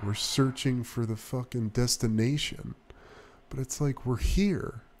mission. We're searching for the fucking destination. But it's like we're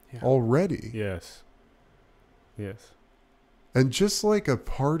here already. Yes. Yes. And just like a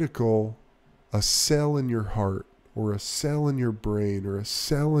particle, a cell in your heart, or a cell in your brain, or a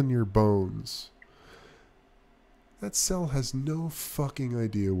cell in your bones, that cell has no fucking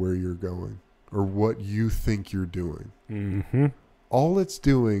idea where you're going or what you think you're doing. Mm-hmm. All it's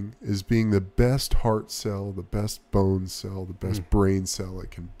doing is being the best heart cell, the best bone cell, the best brain cell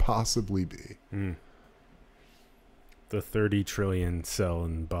it can possibly be. Mm. The 30 trillion cell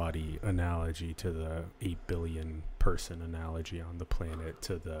and body analogy to the 8 billion person analogy on the planet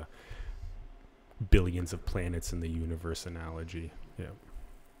to the billions of planets in the universe analogy. Yeah.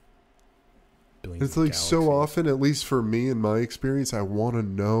 It's like so often, at least for me in my experience, I want to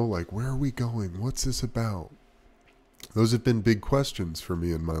know, like, where are we going? What's this about? Those have been big questions for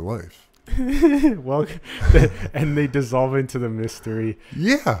me in my life. Well, and they dissolve into the mystery.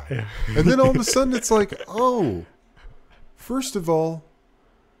 Yeah. And then all of a sudden it's like, oh, first of all,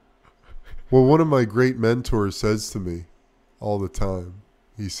 well, one of my great mentors says to me all the time,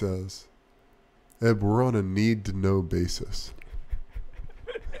 he says, Eb, we're on a need-to-know basis.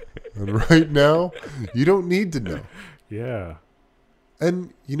 And right now, you don't need to know. Yeah.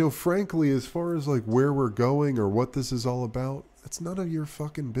 And, you know, frankly, as far as like where we're going or what this is all about, it's none of your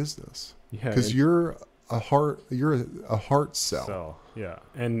fucking business. Yeah. Because you're a heart cell. Yeah.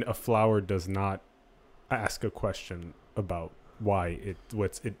 And a flower does not ask a question about why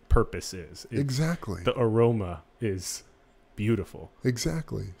what's its purpose is. Exactly. The aroma is beautiful.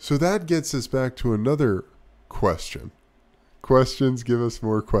 Exactly. So that gets us back to another question. Questions give us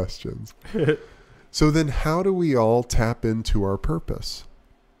more questions. So then how do we all tap into our purpose?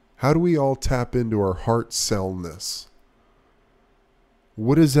 How do we all tap into our heart cellness?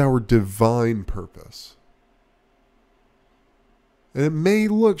 What is our divine purpose? And it may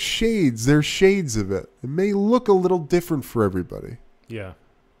look shades. There's shades of it. It may look a little different for everybody. Yeah.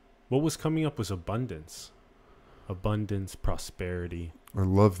 What was coming up was abundance. Abundance, prosperity. I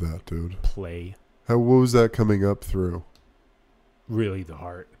love that, dude. Play. What was that coming up through? Really the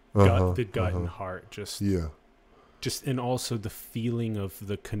heart. The gut and heart. Yeah. And also the feeling of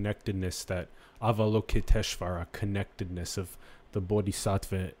the connectedness, that Avalokiteshvara, connectedness of the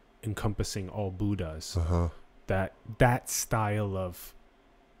Bodhisattva encompassing all Buddhas. That style of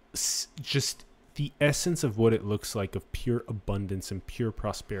just the essence of what it looks like, of pure abundance and pure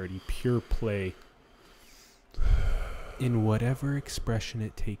prosperity, pure play, in whatever expression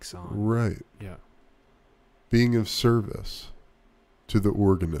it takes on. Right. Yeah. Being of service to the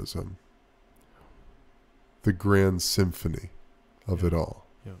organism. The grand symphony of it all.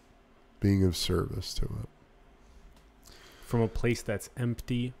 Yeah. Being of service to it. From a place that's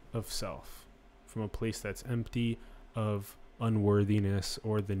empty of self. From a place that's empty of unworthiness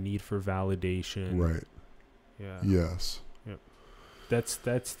or the need for validation. Right. Yeah. Yes. Yep.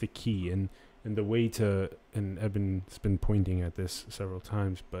 That's the key. And the way to, and Eben's been pointing at this several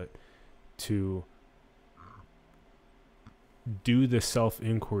times, but to do the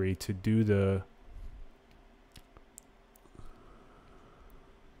self-inquiry, to do the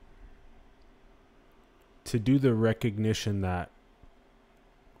recognition that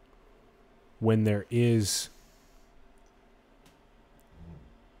when there is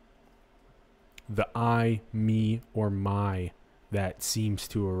the I, me, or my that seems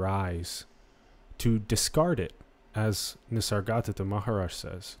to arise, to discard it, as Nisargadatta Maharaj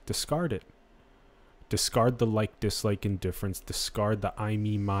says. Discard it. Discard the like, dislike, indifference. Discard the I,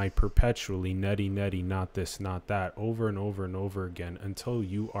 me, my perpetually, neti, not this, not that, over and over and over again, until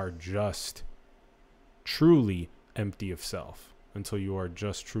you are just truly empty of self. Until you are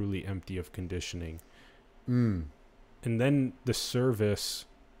just truly empty of conditioning. And then the service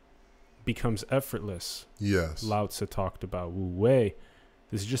becomes effortless. Yes. Lao Tzu talked about Wu Wei.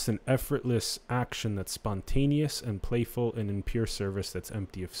 This is just an effortless action that's spontaneous and playful, and in pure service that's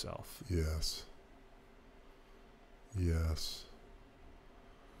empty of self. Yes. Yes.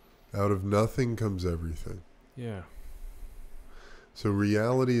 Out of nothing comes everything. Yeah. So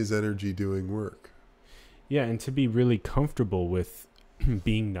reality is energy doing work. Yeah, and to be really comfortable with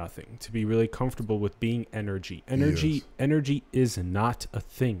being nothing, to be really comfortable with being energy. Energy is not a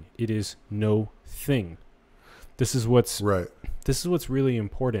thing. It is no thing. This is what's right. This is what's really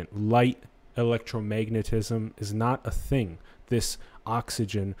important. Light, electromagnetism is not a thing. This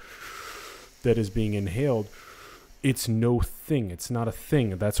oxygen that is being inhaled, it's no thing. It's not a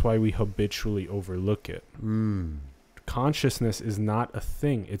thing. That's why we habitually overlook it. Consciousness is not a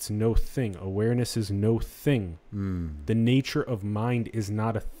thing. It's no thing. Awareness is no thing. The nature of mind is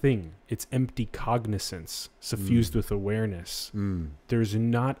not a thing. It's empty cognizance suffused with awareness. There's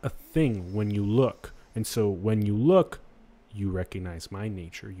not a thing when you look. And so when you look, you recognize my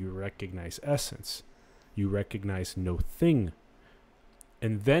nature. You recognize essence. You recognize no thing.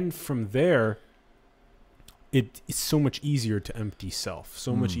 And then from there, it's so much easier to empty self,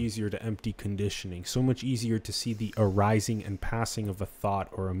 so much easier to empty conditioning, so much easier to see the arising and passing of a thought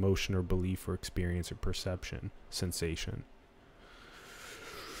or emotion or belief or experience or perception, sensation.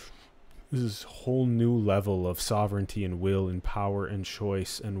 This is a whole new level of sovereignty and will and power and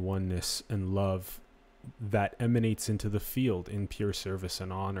choice and oneness and love that emanates into the field in pure service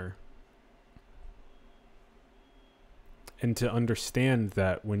and honor. And to understand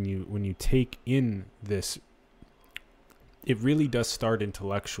that when you take in this, it really does start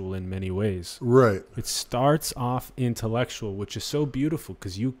intellectual in many ways. Right. It starts off intellectual, which is so beautiful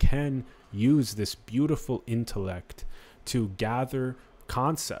because you can use this beautiful intellect to gather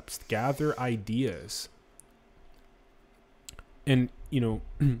concepts, gather ideas. And, the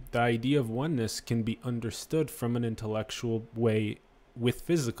idea of oneness can be understood from an intellectual way with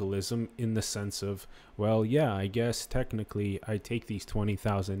physicalism, in the sense of, well, yeah, I guess technically I take these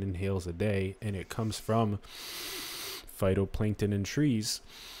 20,000 inhales a day and it comes from phytoplankton and trees.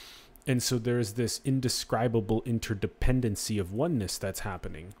 And so there's this indescribable interdependency of oneness that's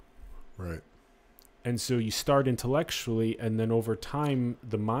happening. Right. And so you start intellectually, and then over time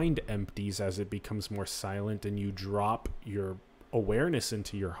the mind empties as it becomes more silent, and you drop your awareness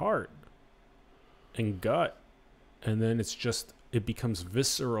into your heart and gut. And then it becomes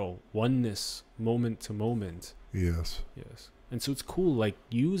visceral oneness, moment to moment. Yes. And so it's cool, like,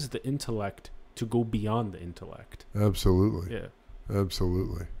 use the intellect to go beyond the intellect. Absolutely. Yeah.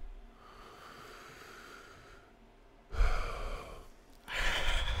 Absolutely.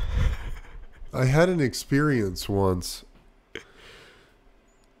 I had an experience once.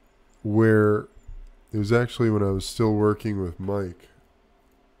 where it was actually when I was still working with Mike,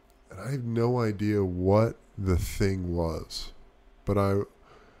 and I have no idea what the thing was, but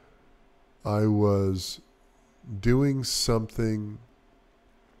I was doing something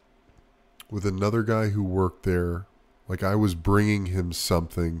with another guy who worked there. Like, I was bringing him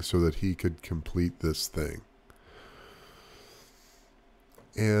something so that he could complete this thing.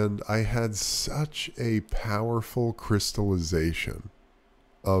 And I had such a powerful crystallization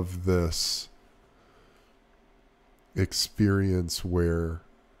of this experience where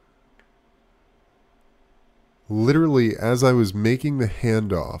literally as I was making the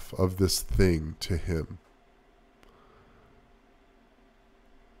handoff of this thing to him,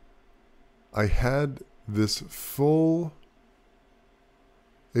 I had this full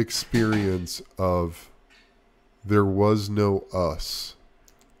experience of there was no us,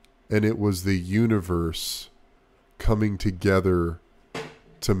 and it was the universe coming together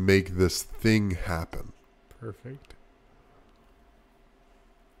to make this thing happen. Perfect.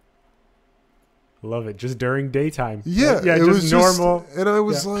 Love it. Just during daytime. Yeah, yeah, it just was normal. and I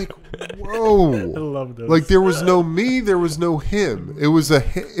was like, "Whoa!" I love those. Like, there was no me, there was no him. It was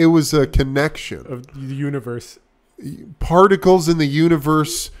a connection of the universe. Particles in the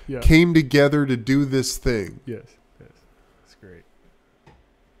universe Yeah. came together to do this thing. Yes, it's great.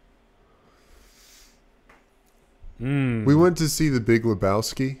 We went to see The Big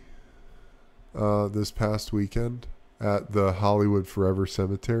Lebowski this past weekend at the Hollywood Forever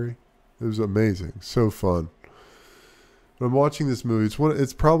Cemetery. It was amazing, so fun. I'm watching this movie.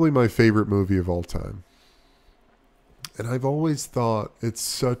 It's probably my favorite movie of all time. And I've always thought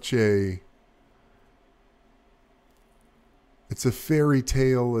it's a fairy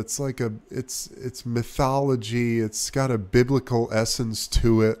tale. It's like it's mythology. It's got a biblical essence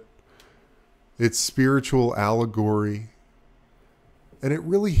to it. It's spiritual allegory. And it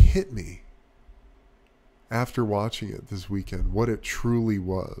really hit me after watching it this weekend, what it truly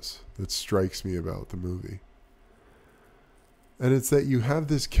was that strikes me about the movie. And it's that you have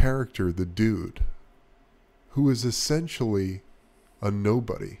this character, the dude, who is essentially a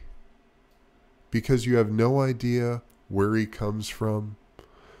nobody. Because you have no idea where he comes from.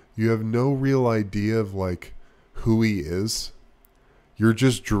 You have no real idea of like who he is. You're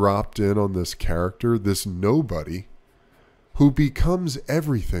just dropped in on this character, this nobody, who becomes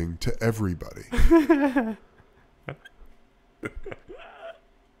everything to everybody. And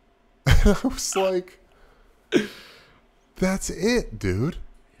I was like, that's it, dude.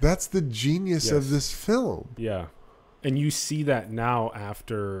 That's the genius of this film. Yeah. And you see that now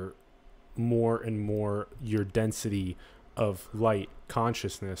after more and more your density of light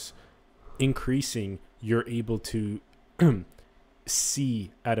consciousness increasing, you're able to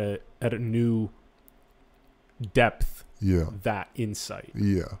see at a new depth that insight.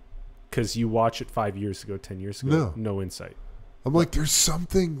 Yeah. Because you watch it 5 years ago, 10 years ago, no insight. I'm like, there's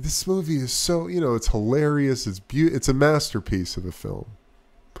something, this movie is so, it's hilarious. It's a masterpiece of a film.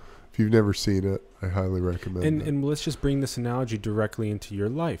 If you've never seen it, I highly recommend it. And let's just bring this analogy directly into your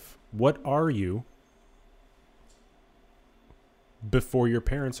life. What are you before your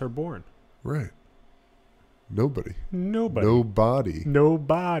parents are born? Right. Nobody. Nobody.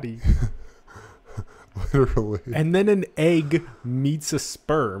 Literally. And then an egg meets a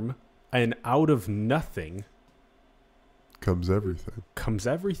sperm, and out of nothing comes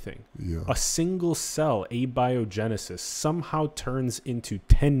everything. Yeah. A single cell, abiogenesis, somehow turns into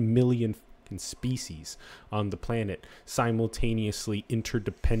 10 million species on the planet, simultaneously,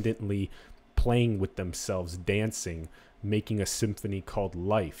 interdependently playing with themselves, dancing, making a symphony called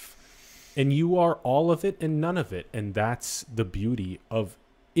life. And you are all of it and none of it. And that's the beauty of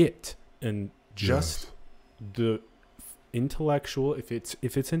it. And just the intellectual, if it's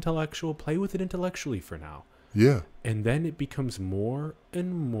intellectual, play with it intellectually for now. Yeah. And then it becomes more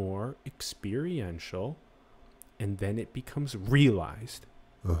and more experiential, and then it becomes realized.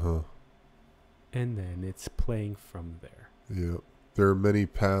 Uh-huh. And then it's playing from there. Yeah. There are many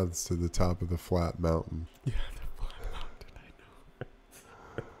paths to the top of the flat mountain. Yeah, the flat mountain, I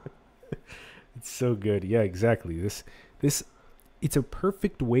know. It's so good. Yeah, exactly. This it's a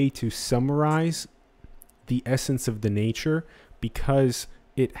perfect way to summarize the essence of the nature, because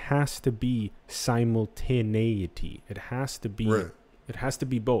it has to be simultaneity. It has to be It has to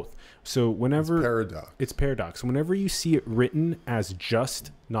be both. So whenever it's paradox. Whenever you see it written as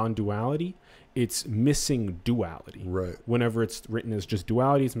just non-duality, it's missing duality. Right. Whenever it's written as just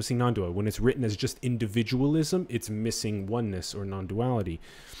duality, it's missing non-duality. When it's written as just individualism, it's missing oneness or non-duality.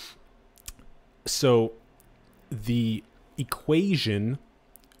 So the equation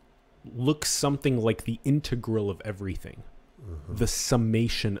looks something like the integral of everything. the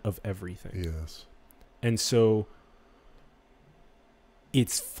summation of everything. Yes. And so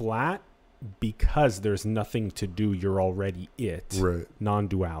it's flat because there's nothing to do. You're already it. Right.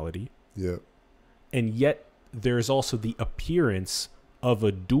 Non-duality. Yeah. And yet there's also the appearance of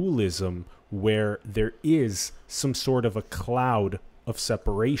a dualism where there is some sort of a cloud of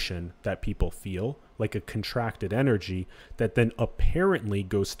separation that people feel, like a contracted energy that then apparently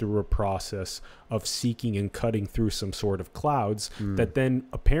goes through a process of seeking and cutting through some sort of clouds that then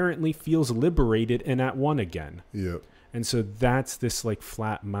apparently feels liberated and at one again. Yeah. And so that's this like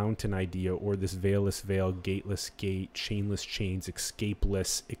flat mountain idea, or this veilless veil, gateless gate, chainless chains,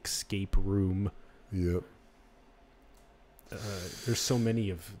 escapeless escape room. Yep. There's so many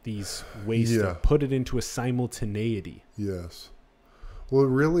of these ways to put it into a simultaneity. Yes. Well,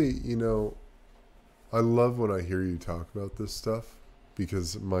 really, you know, I love when I hear you talk about this stuff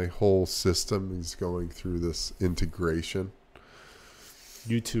because my whole system is going through this integration.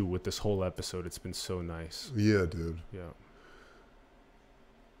 You too, with this whole episode, it's been so nice. Yeah, dude. Yeah.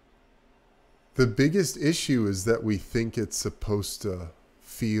 The biggest issue is that we think it's supposed to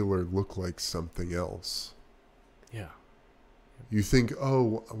feel or look like something else. Yeah. You think,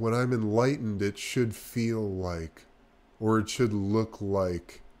 oh, when I'm enlightened, it should feel like, or it should look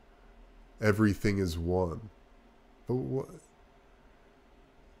like everything is one. But what?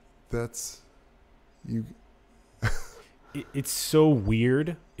 That's, you... It's so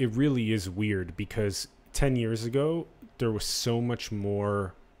weird. It really is weird because 10 years ago, there was so much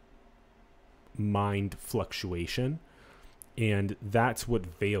more mind fluctuation, and that's what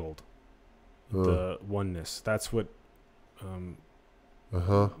veiled the oneness. That's what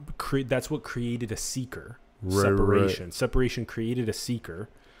that's what created a seeker. Separation. Right. Separation created a seeker,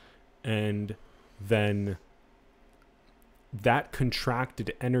 and then that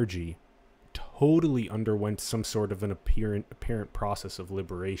contracted energy totally underwent some sort of an apparent process of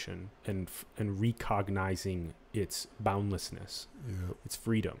liberation and recognizing its boundlessness, its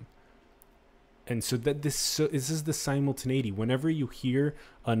freedom. And so that this is the simultaneity. Whenever you hear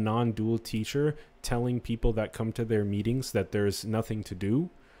a non-dual teacher telling people that come to their meetings that there's nothing to do,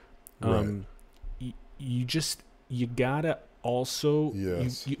 you gotta also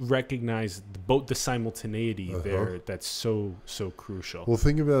you recognize both the simultaneity there. That's so crucial. Well,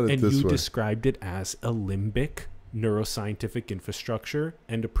 think about it this way. And you described it as a limbic neuroscientific infrastructure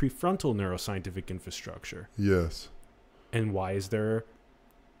and a prefrontal neuroscientific infrastructure. Yes. And why is there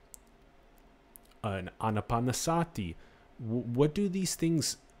an anapanasati? What do these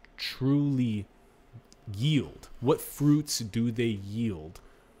things truly yield? What fruits do they yield?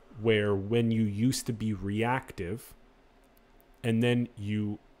 Where when you used to be reactive and then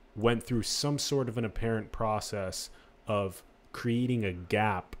you went through some sort of an apparent process of creating a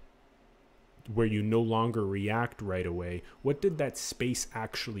gap where you no longer react right away, what did that space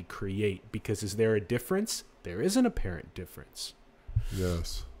actually create? Because is there a difference? There is an apparent difference.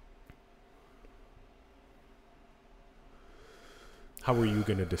 Yes. How were you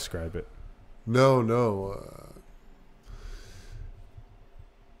going to describe it? No.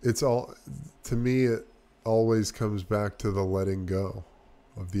 It's all, to me, it always comes back to the letting go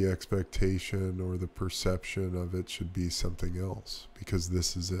of the expectation or the perception of it should be something else because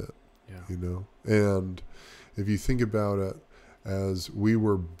this is it, you know? And if you think about it as we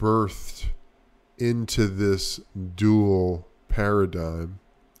were birthed into this dual paradigm,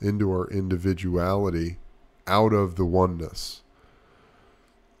 into our individuality, out of the oneness.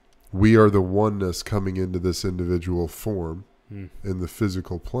 We are the oneness coming into this individual form in the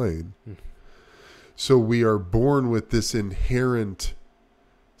physical plane. So we are born with this inherent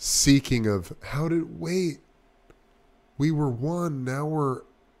seeking of we were one, now we're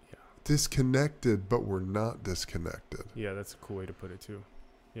disconnected, but we're not disconnected. Yeah, that's a cool way to put it too.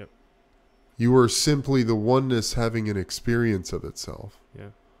 Yep. You are simply the oneness having an experience of itself.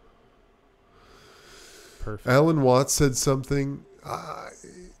 Yeah. Perfect. Alan Watts said something,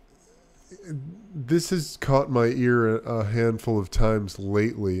 this has caught my ear a handful of times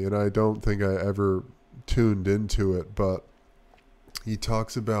lately, and I don't think I ever tuned into it, but he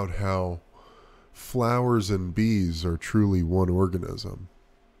talks about how flowers and bees are truly one organism.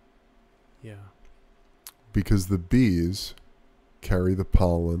 Yeah. Because the bees carry the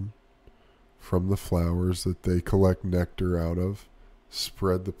pollen from the flowers that they collect nectar out of,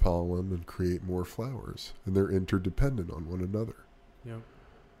 spread the pollen, and create more flowers. And they're interdependent on one another. Yeah.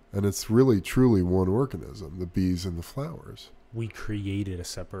 And it's really, truly one organism, the bees and the flowers. We created a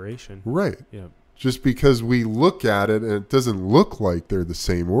separation. Right. Yeah. Just because we look at it and it doesn't look like they're the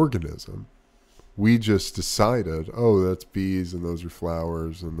same organism. We just decided, oh, that's bees and those are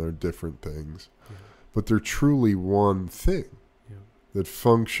flowers and they're different things. Yeah. but they're truly one thing that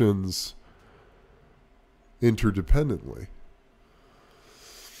functions interdependently.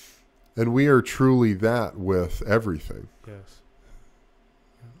 And we are truly that with everything. Yes.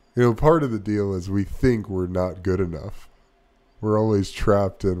 You know, part of the deal is we think we're not good enough. We're always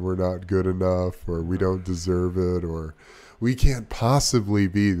trapped in we're not good enough, or we don't deserve it, or we can't possibly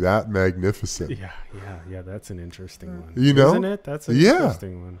be that magnificent. Yeah. That's an interesting one. You know? Isn't it? That's an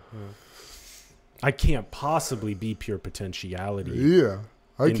interesting one. Yeah. I can't possibly be pure potentiality. Yeah.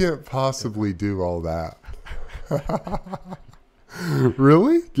 I can't possibly do all that.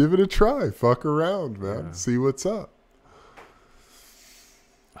 Really? Give it a try. Fuck around, man. Yeah. See what's up.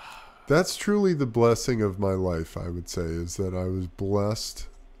 That's truly the blessing of my life, I would say, is that I was blessed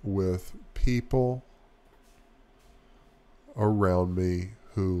with people around me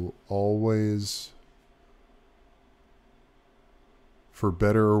who always, for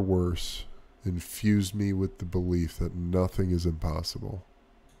better or worse, infused me with the belief that nothing is impossible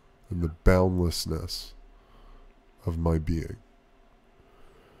and the boundlessness of my being.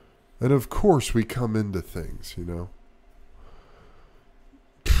 And of course we come into things, you know.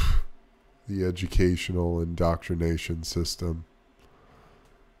 The educational indoctrination system,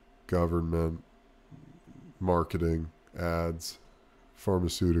 government, marketing, ads,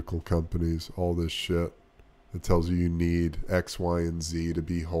 pharmaceutical companies, all this shit that tells you need X, Y, and Z to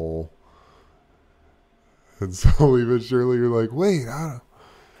be whole. And slowly but surely you're like, wait, I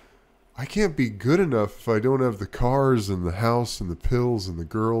can't be good enough if I don't have the cars and the house and the pills and the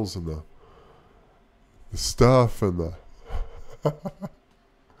girls and the stuff and the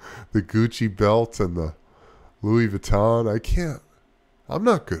the Gucci belt and the Louis Vuitton. I'm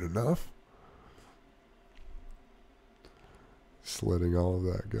not good enough. Just letting all of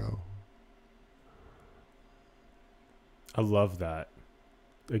that go. I love that.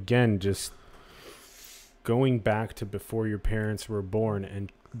 Again, just going back to before your parents were born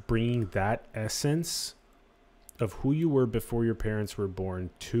and bringing that essence of who you were before your parents were born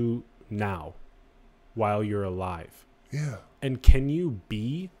to now while you're alive. Yeah. And can you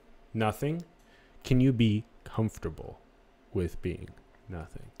be nothing? Can you be comfortable with being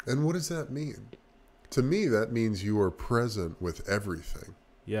nothing? And what does that mean? To me, that means you are present with everything.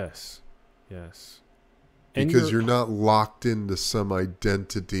 Yes. Because you're not locked into some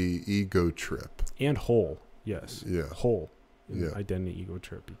identity ego trip. And whole. Yes. Yeah. Whole. Yeah. Identity ego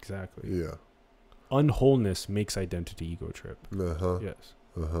trip. Exactly. Yeah. Unwholeness makes identity ego trip. Uh-huh. Yes.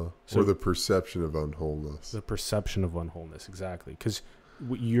 Uh-huh. So or the perception of unwholeness. The perception of unwholeness. Exactly. Because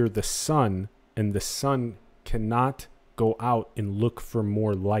you're the sun, and the sun cannot go out and look for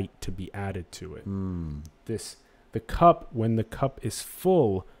more light to be added to it. The cup, when the cup is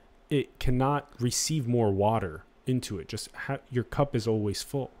full, it cannot receive more water into it. Just your cup is always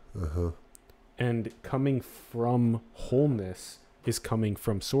full. Uh-huh. And coming from wholeness is coming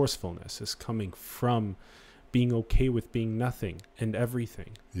from sourcefulness, is coming from being okay with being nothing and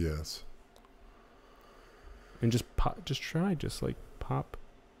everything. Yes. And just pop the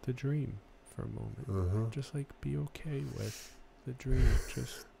dream for a moment. Uh-huh. Just like be okay with the dream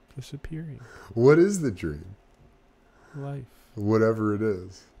just disappearing. What is the dream? Life. Whatever it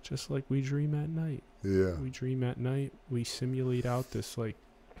is. Just like we dream at night. Yeah. We dream at night. We simulate out this like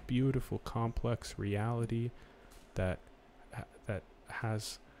beautiful, complex reality that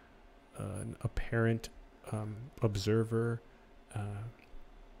has an apparent observer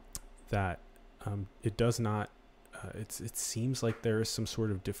that it does not. It seems like there is some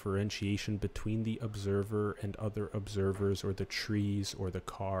sort of differentiation between the observer and other observers, or the trees, or the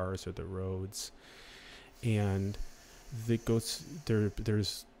cars, or the roads, and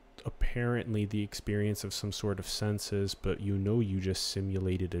there's apparently the experience of some sort of senses, but you just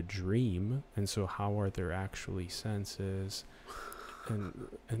simulated a dream, and so how are there actually senses?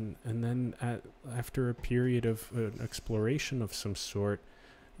 And then after a period of an exploration of some sort,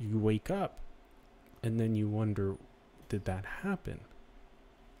 you wake up, and then you wonder, did that happen?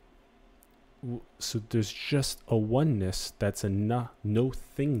 So there's just a oneness that's a no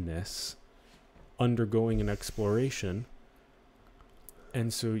thingness undergoing an exploration.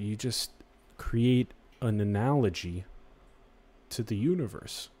 And so you just create an analogy to the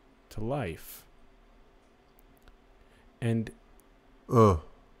universe, to life. And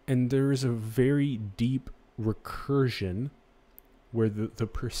there is a very deep recursion where the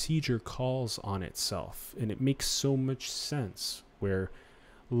procedure calls on itself. And it makes so much sense, where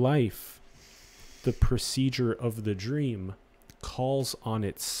life, the procedure of the dream, calls on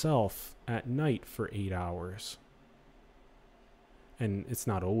itself at night for 8 hours. And it's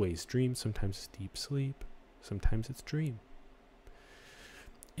not always dream. Sometimes it's deep sleep. Sometimes it's dream.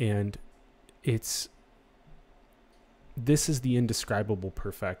 And it's this is the indescribable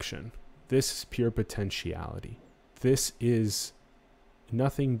perfection. This is pure potentiality. This is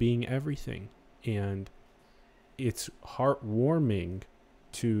nothing being everything. And it's heartwarming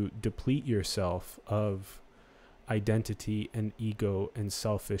to deplete yourself of identity and ego and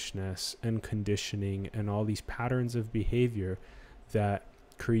selfishness and conditioning and all these patterns of behavior that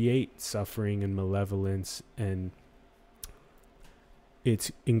create suffering and malevolence. And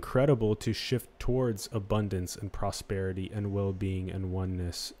it's incredible to shift towards abundance and prosperity and well-being and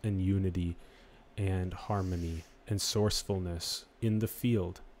oneness and unity and harmony and sourcefulness in the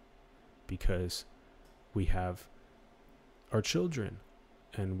field, because we have our children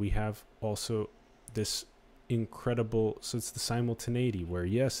and we have also this incredible, so it's the simultaneity where,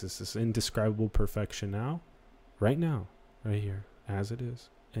 yes, it's this indescribable perfection now, right here, as it is.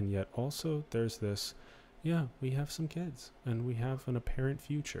 And yet also there's this, yeah, we have some kids and we have an apparent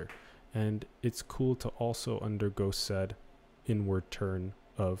future. And it's cool to also undergo said inward turn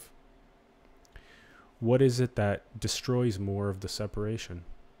of what is it that destroys more of the separation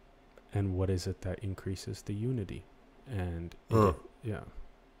and what is it that increases the unity. And yeah,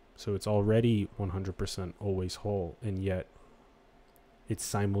 so it's already 100% always whole, and yet it's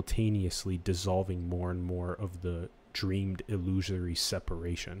simultaneously dissolving more and more of the dreamed illusory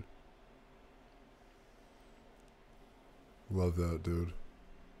separation. Love that, dude.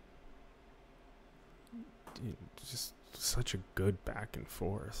 Just such a good back and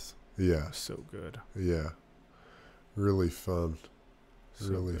forth. Yeah. So good. Yeah. Really fun. So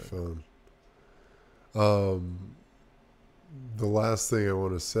really good. fun. The last thing I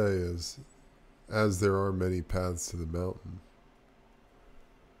want to say is, as there are many paths to the mountain,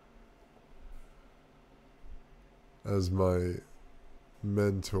 as my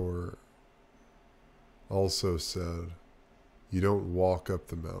mentor also said, you don't walk up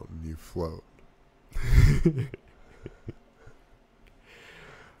the mountain, you float.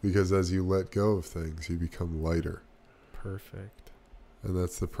 Because as you let go of things, you become lighter. Perfect. And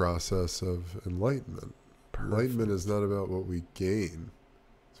that's the process of enlightenment. Perfect. Enlightenment is not about what we gain.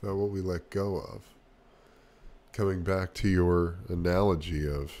 It's about what we let go of. Coming back to your analogy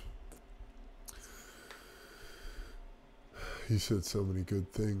of, you said so many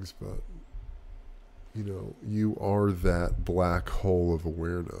good things, but you know, you are that black hole of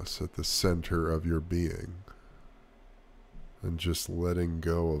awareness at the center of your being. And just letting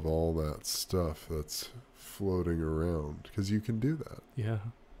go of all that stuff that's floating around. Because you can do that. Yeah.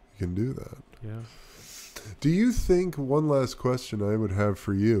 You can do that. Yeah. Do you think, one last question I would have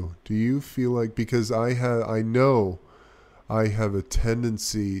for you, do you feel like, because I know I have a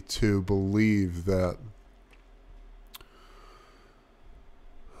tendency to believe that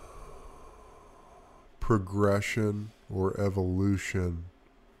progression or evolution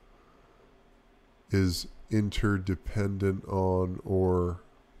is interdependent on, or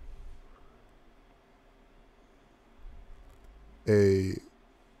a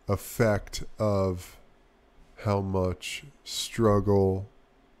effect of how much struggle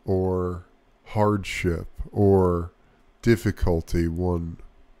or hardship or difficulty one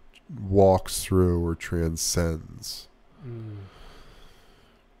walks through or transcends.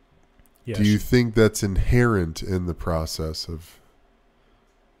 Yeah, do you think that's inherent in the process of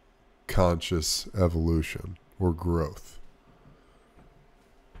conscious evolution or growth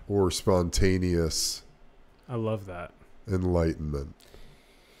or spontaneous I love that. enlightenment?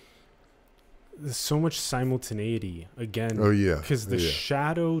 There's so much simultaneity again. Oh yeah, because the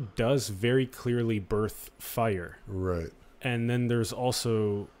shadow does very clearly birth fire, right? And then there's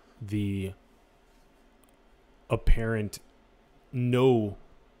also the apparent no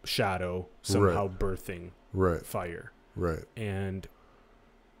shadow somehow birthing fire, right? And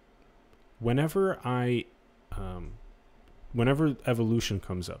whenever whenever evolution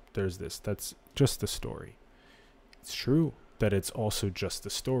comes up, there's that's just the story. It's true that it's also just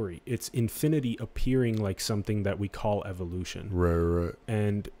the story. It's infinity appearing like something that we call evolution. Right.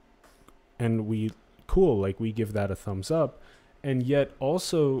 And we, cool, like we give that a thumbs up. And yet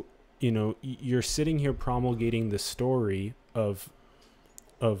also, you know, you're sitting here promulgating the story of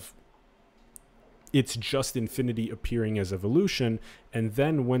it's just infinity appearing as evolution. And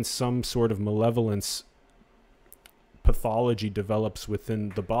then when some sort of malevolence pathology develops within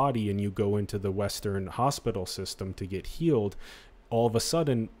the body and you go into the Western hospital system to get healed, all of a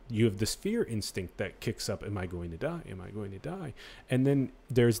sudden you have this fear instinct that kicks up. Am I going to die? Am I going to die? And then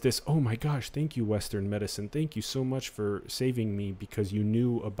there's this, oh my gosh, thank you, Western medicine. Thank you so much for saving me, because you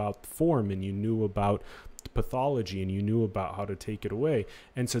knew about form and you knew about pathology and you knew about how to take it away.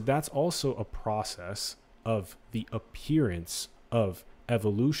 And so that's also a process of the appearance of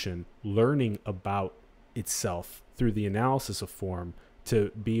evolution, learning about itself through the analysis of form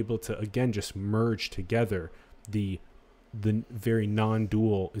to be able to, again, just merge together the very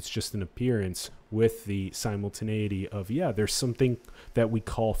non-dual, it's just an appearance, with the simultaneity of, there's something that we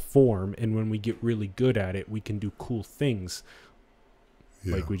call form, and when we get really good at it, we can do cool things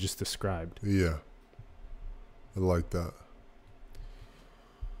like we just described. Yeah. I like that.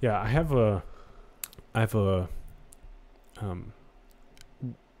 Yeah, I have a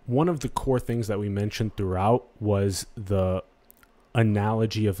one of the core things that we mentioned throughout was the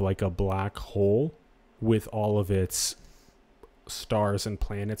analogy of like a black hole with all of its stars and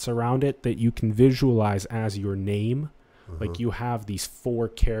planets around it that you can visualize as your name. Like you have these 4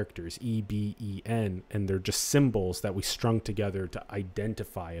 characters, EBEN, and they're just symbols that we strung together to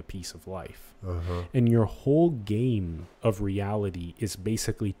identify a piece of life. And your whole game of reality is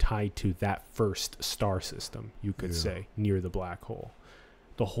basically tied to that first star system, you could say, near the black hole.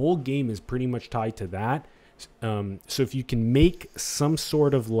 The whole game is pretty much tied to that. So if you can make some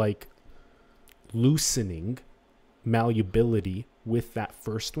sort of like loosening, malleability with that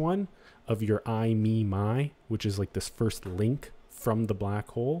first one of your I, me, my, which is like this first link from the black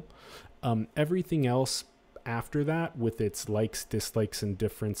hole, everything else after that, with its likes, dislikes, and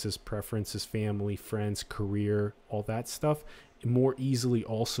differences, preferences, family, friends, career, all that stuff, more easily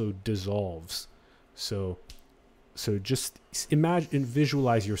also dissolves. So just imagine,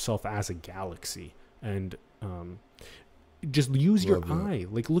 visualize yourself as a galaxy, and just use your eye.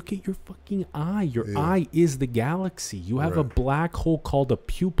 Like, look at your fucking eye. Your eye is the galaxy. You have a black hole called a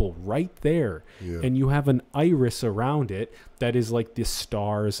pupil right there. And you have an iris around it that is like the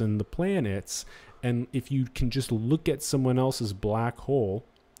stars and the planets. And if you can just look at someone else's black hole,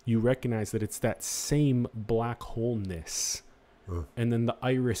 you recognize that it's that same black wholeness. And then the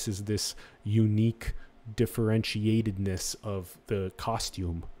iris is this unique differentiatedness of the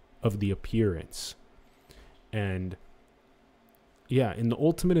costume, of the appearance. And in the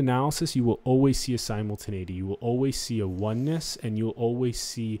ultimate analysis, you will always see a simultaneity. You will always see a oneness, and you'll always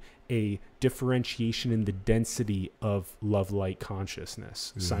see a differentiation in the density of love-light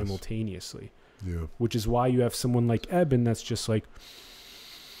consciousness simultaneously. Which is why you have someone like Eben that's just like,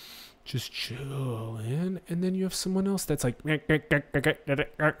 just chill, and then you have someone else that's like,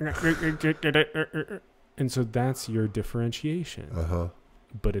 and so that's your differentiation.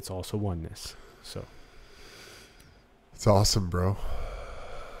 But it's also oneness. So it's awesome, bro.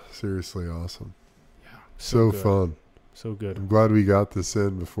 Seriously awesome. Yeah. So fun. So good. I'm glad we got this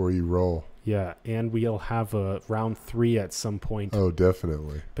in before you roll. Yeah, and we'll have a round 3 at some point. Oh,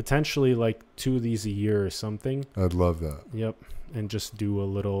 definitely. Potentially like 2 of these a year or something. I'd love that. Yep. And just do a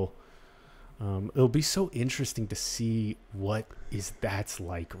little, it'll be so interesting to see what that's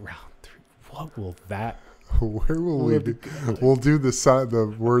like round 3. What will that Where will we be? We'll do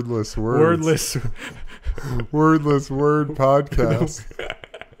the wordless words. Wordless word podcast.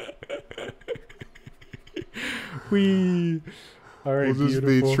 All right, we'll just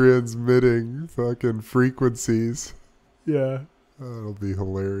be transmitting fucking frequencies. Yeah. That'll be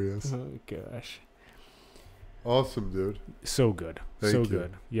hilarious. Oh, gosh. Awesome, dude. So good. Thank you.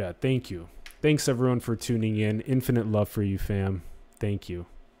 Good. Yeah, thank you. Thanks, everyone, for tuning in. Infinite love for you, fam. Thank you.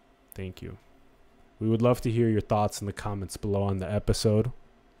 Thank you. We would love to hear your thoughts in the comments below on the episode.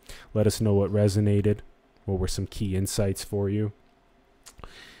 Let us know what resonated. What were some key insights for you?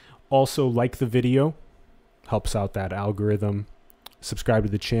 Also, like the video. Helps out that algorithm. Subscribe to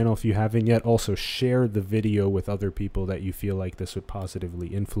the channel if you haven't yet. Also, share the video with other people that you feel like this would positively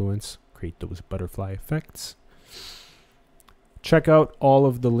influence. Create those butterfly effects. Check out all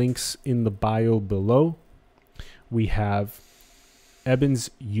of the links in the bio below. We have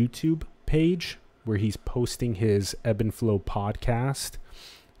Eben's YouTube page, where he's posting his Ebb and Flow podcast.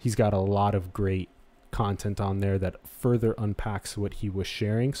 He's got a lot of great content on there that further unpacks what he was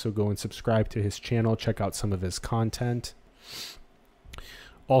sharing. So go and subscribe to his channel. Check out some of his content.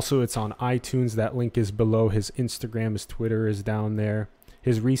 Also, it's on iTunes. That link is below. His Instagram, his Twitter is down there.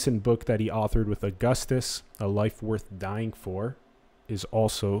 His recent book that he authored with Augustus, A Life Worth Dying For, is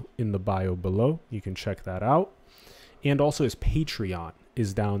also in the bio below. You can check that out. And also his Patreon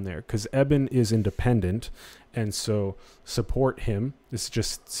is down there, because Eben is independent, and so support him. It's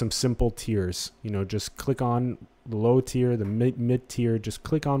just some simple tiers. Just click on the low tier, the mid tier, just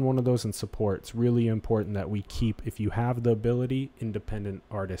click on one of those and support. It's really important that we keep, if you have the ability, independent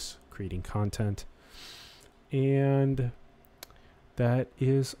artists creating content. And that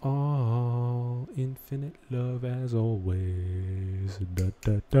is all. Infinite love as always. Da,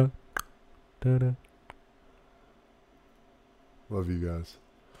 da, da, da, da. Love you guys.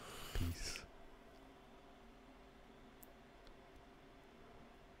 Peace.